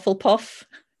you're a Hufflepuff.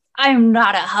 I'm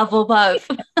not a Hufflepuff.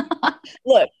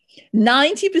 Look,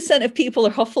 90% of people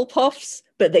are Hufflepuffs,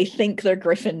 but they think they're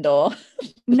Gryffindor.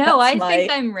 No, I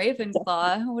think I'm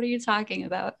Ravenclaw. What are you talking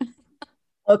about?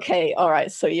 Okay, all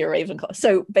right, so you're Ravenclaw.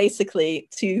 So basically,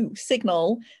 to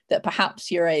signal that perhaps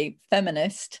you're a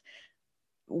feminist,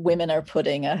 women are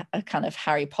putting a kind of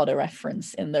Harry Potter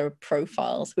reference in their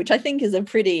profiles, which I think is a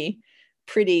pretty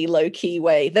low-key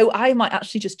way, though I might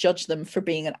actually just judge them for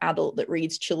being an adult that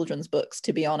reads children's books,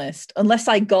 to be honest, unless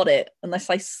I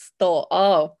thought,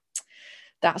 oh,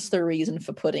 that's the reason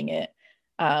for putting it.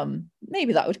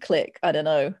 Maybe that would click, I don't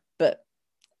know, but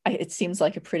it seems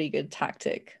like a pretty good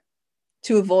tactic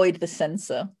to avoid the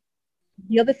censor.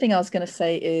 The other thing I was going to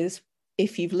say is,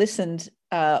 if you've listened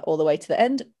all the way to the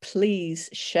end, please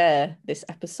share this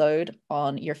episode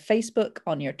on your Facebook,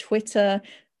 on your Twitter,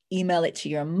 email it to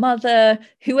your mother,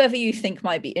 whoever you think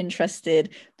might be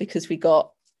interested, because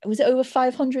was it over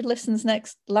 500 listens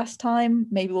last time?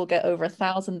 Maybe we'll get over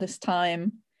 1,000 this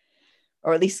time,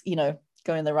 or at least,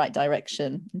 go in the right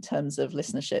direction in terms of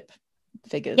listenership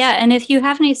figures. Yeah, and if you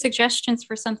have any suggestions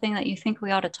for something that you think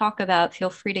we ought to talk about, feel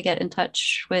free to get in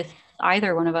touch with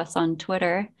either one of us on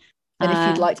Twitter. And if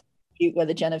you'd like to dispute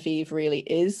whether Genevieve really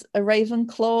is a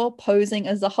Ravenclaw posing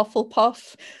as a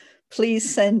Hufflepuff,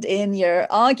 please send in your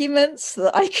arguments so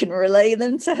that I can relay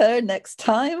them to her next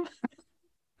time.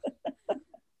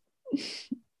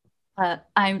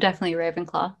 I'm definitely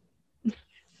Ravenclaw.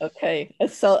 Okay.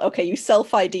 You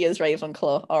self-ID as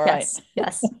Ravenclaw. All right.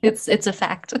 Yes. It's a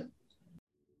fact.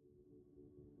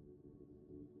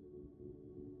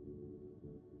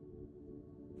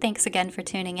 Thanks again for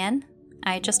tuning in.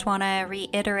 I just want to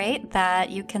reiterate that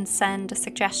you can send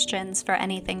suggestions for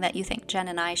anything that you think Jen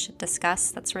and I should discuss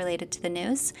that's related to the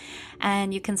news.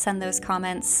 And you can send those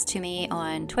comments to me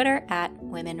on Twitter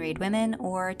 @WomenReadWomen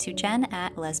or to Jen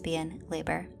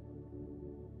 @LesbianLabor.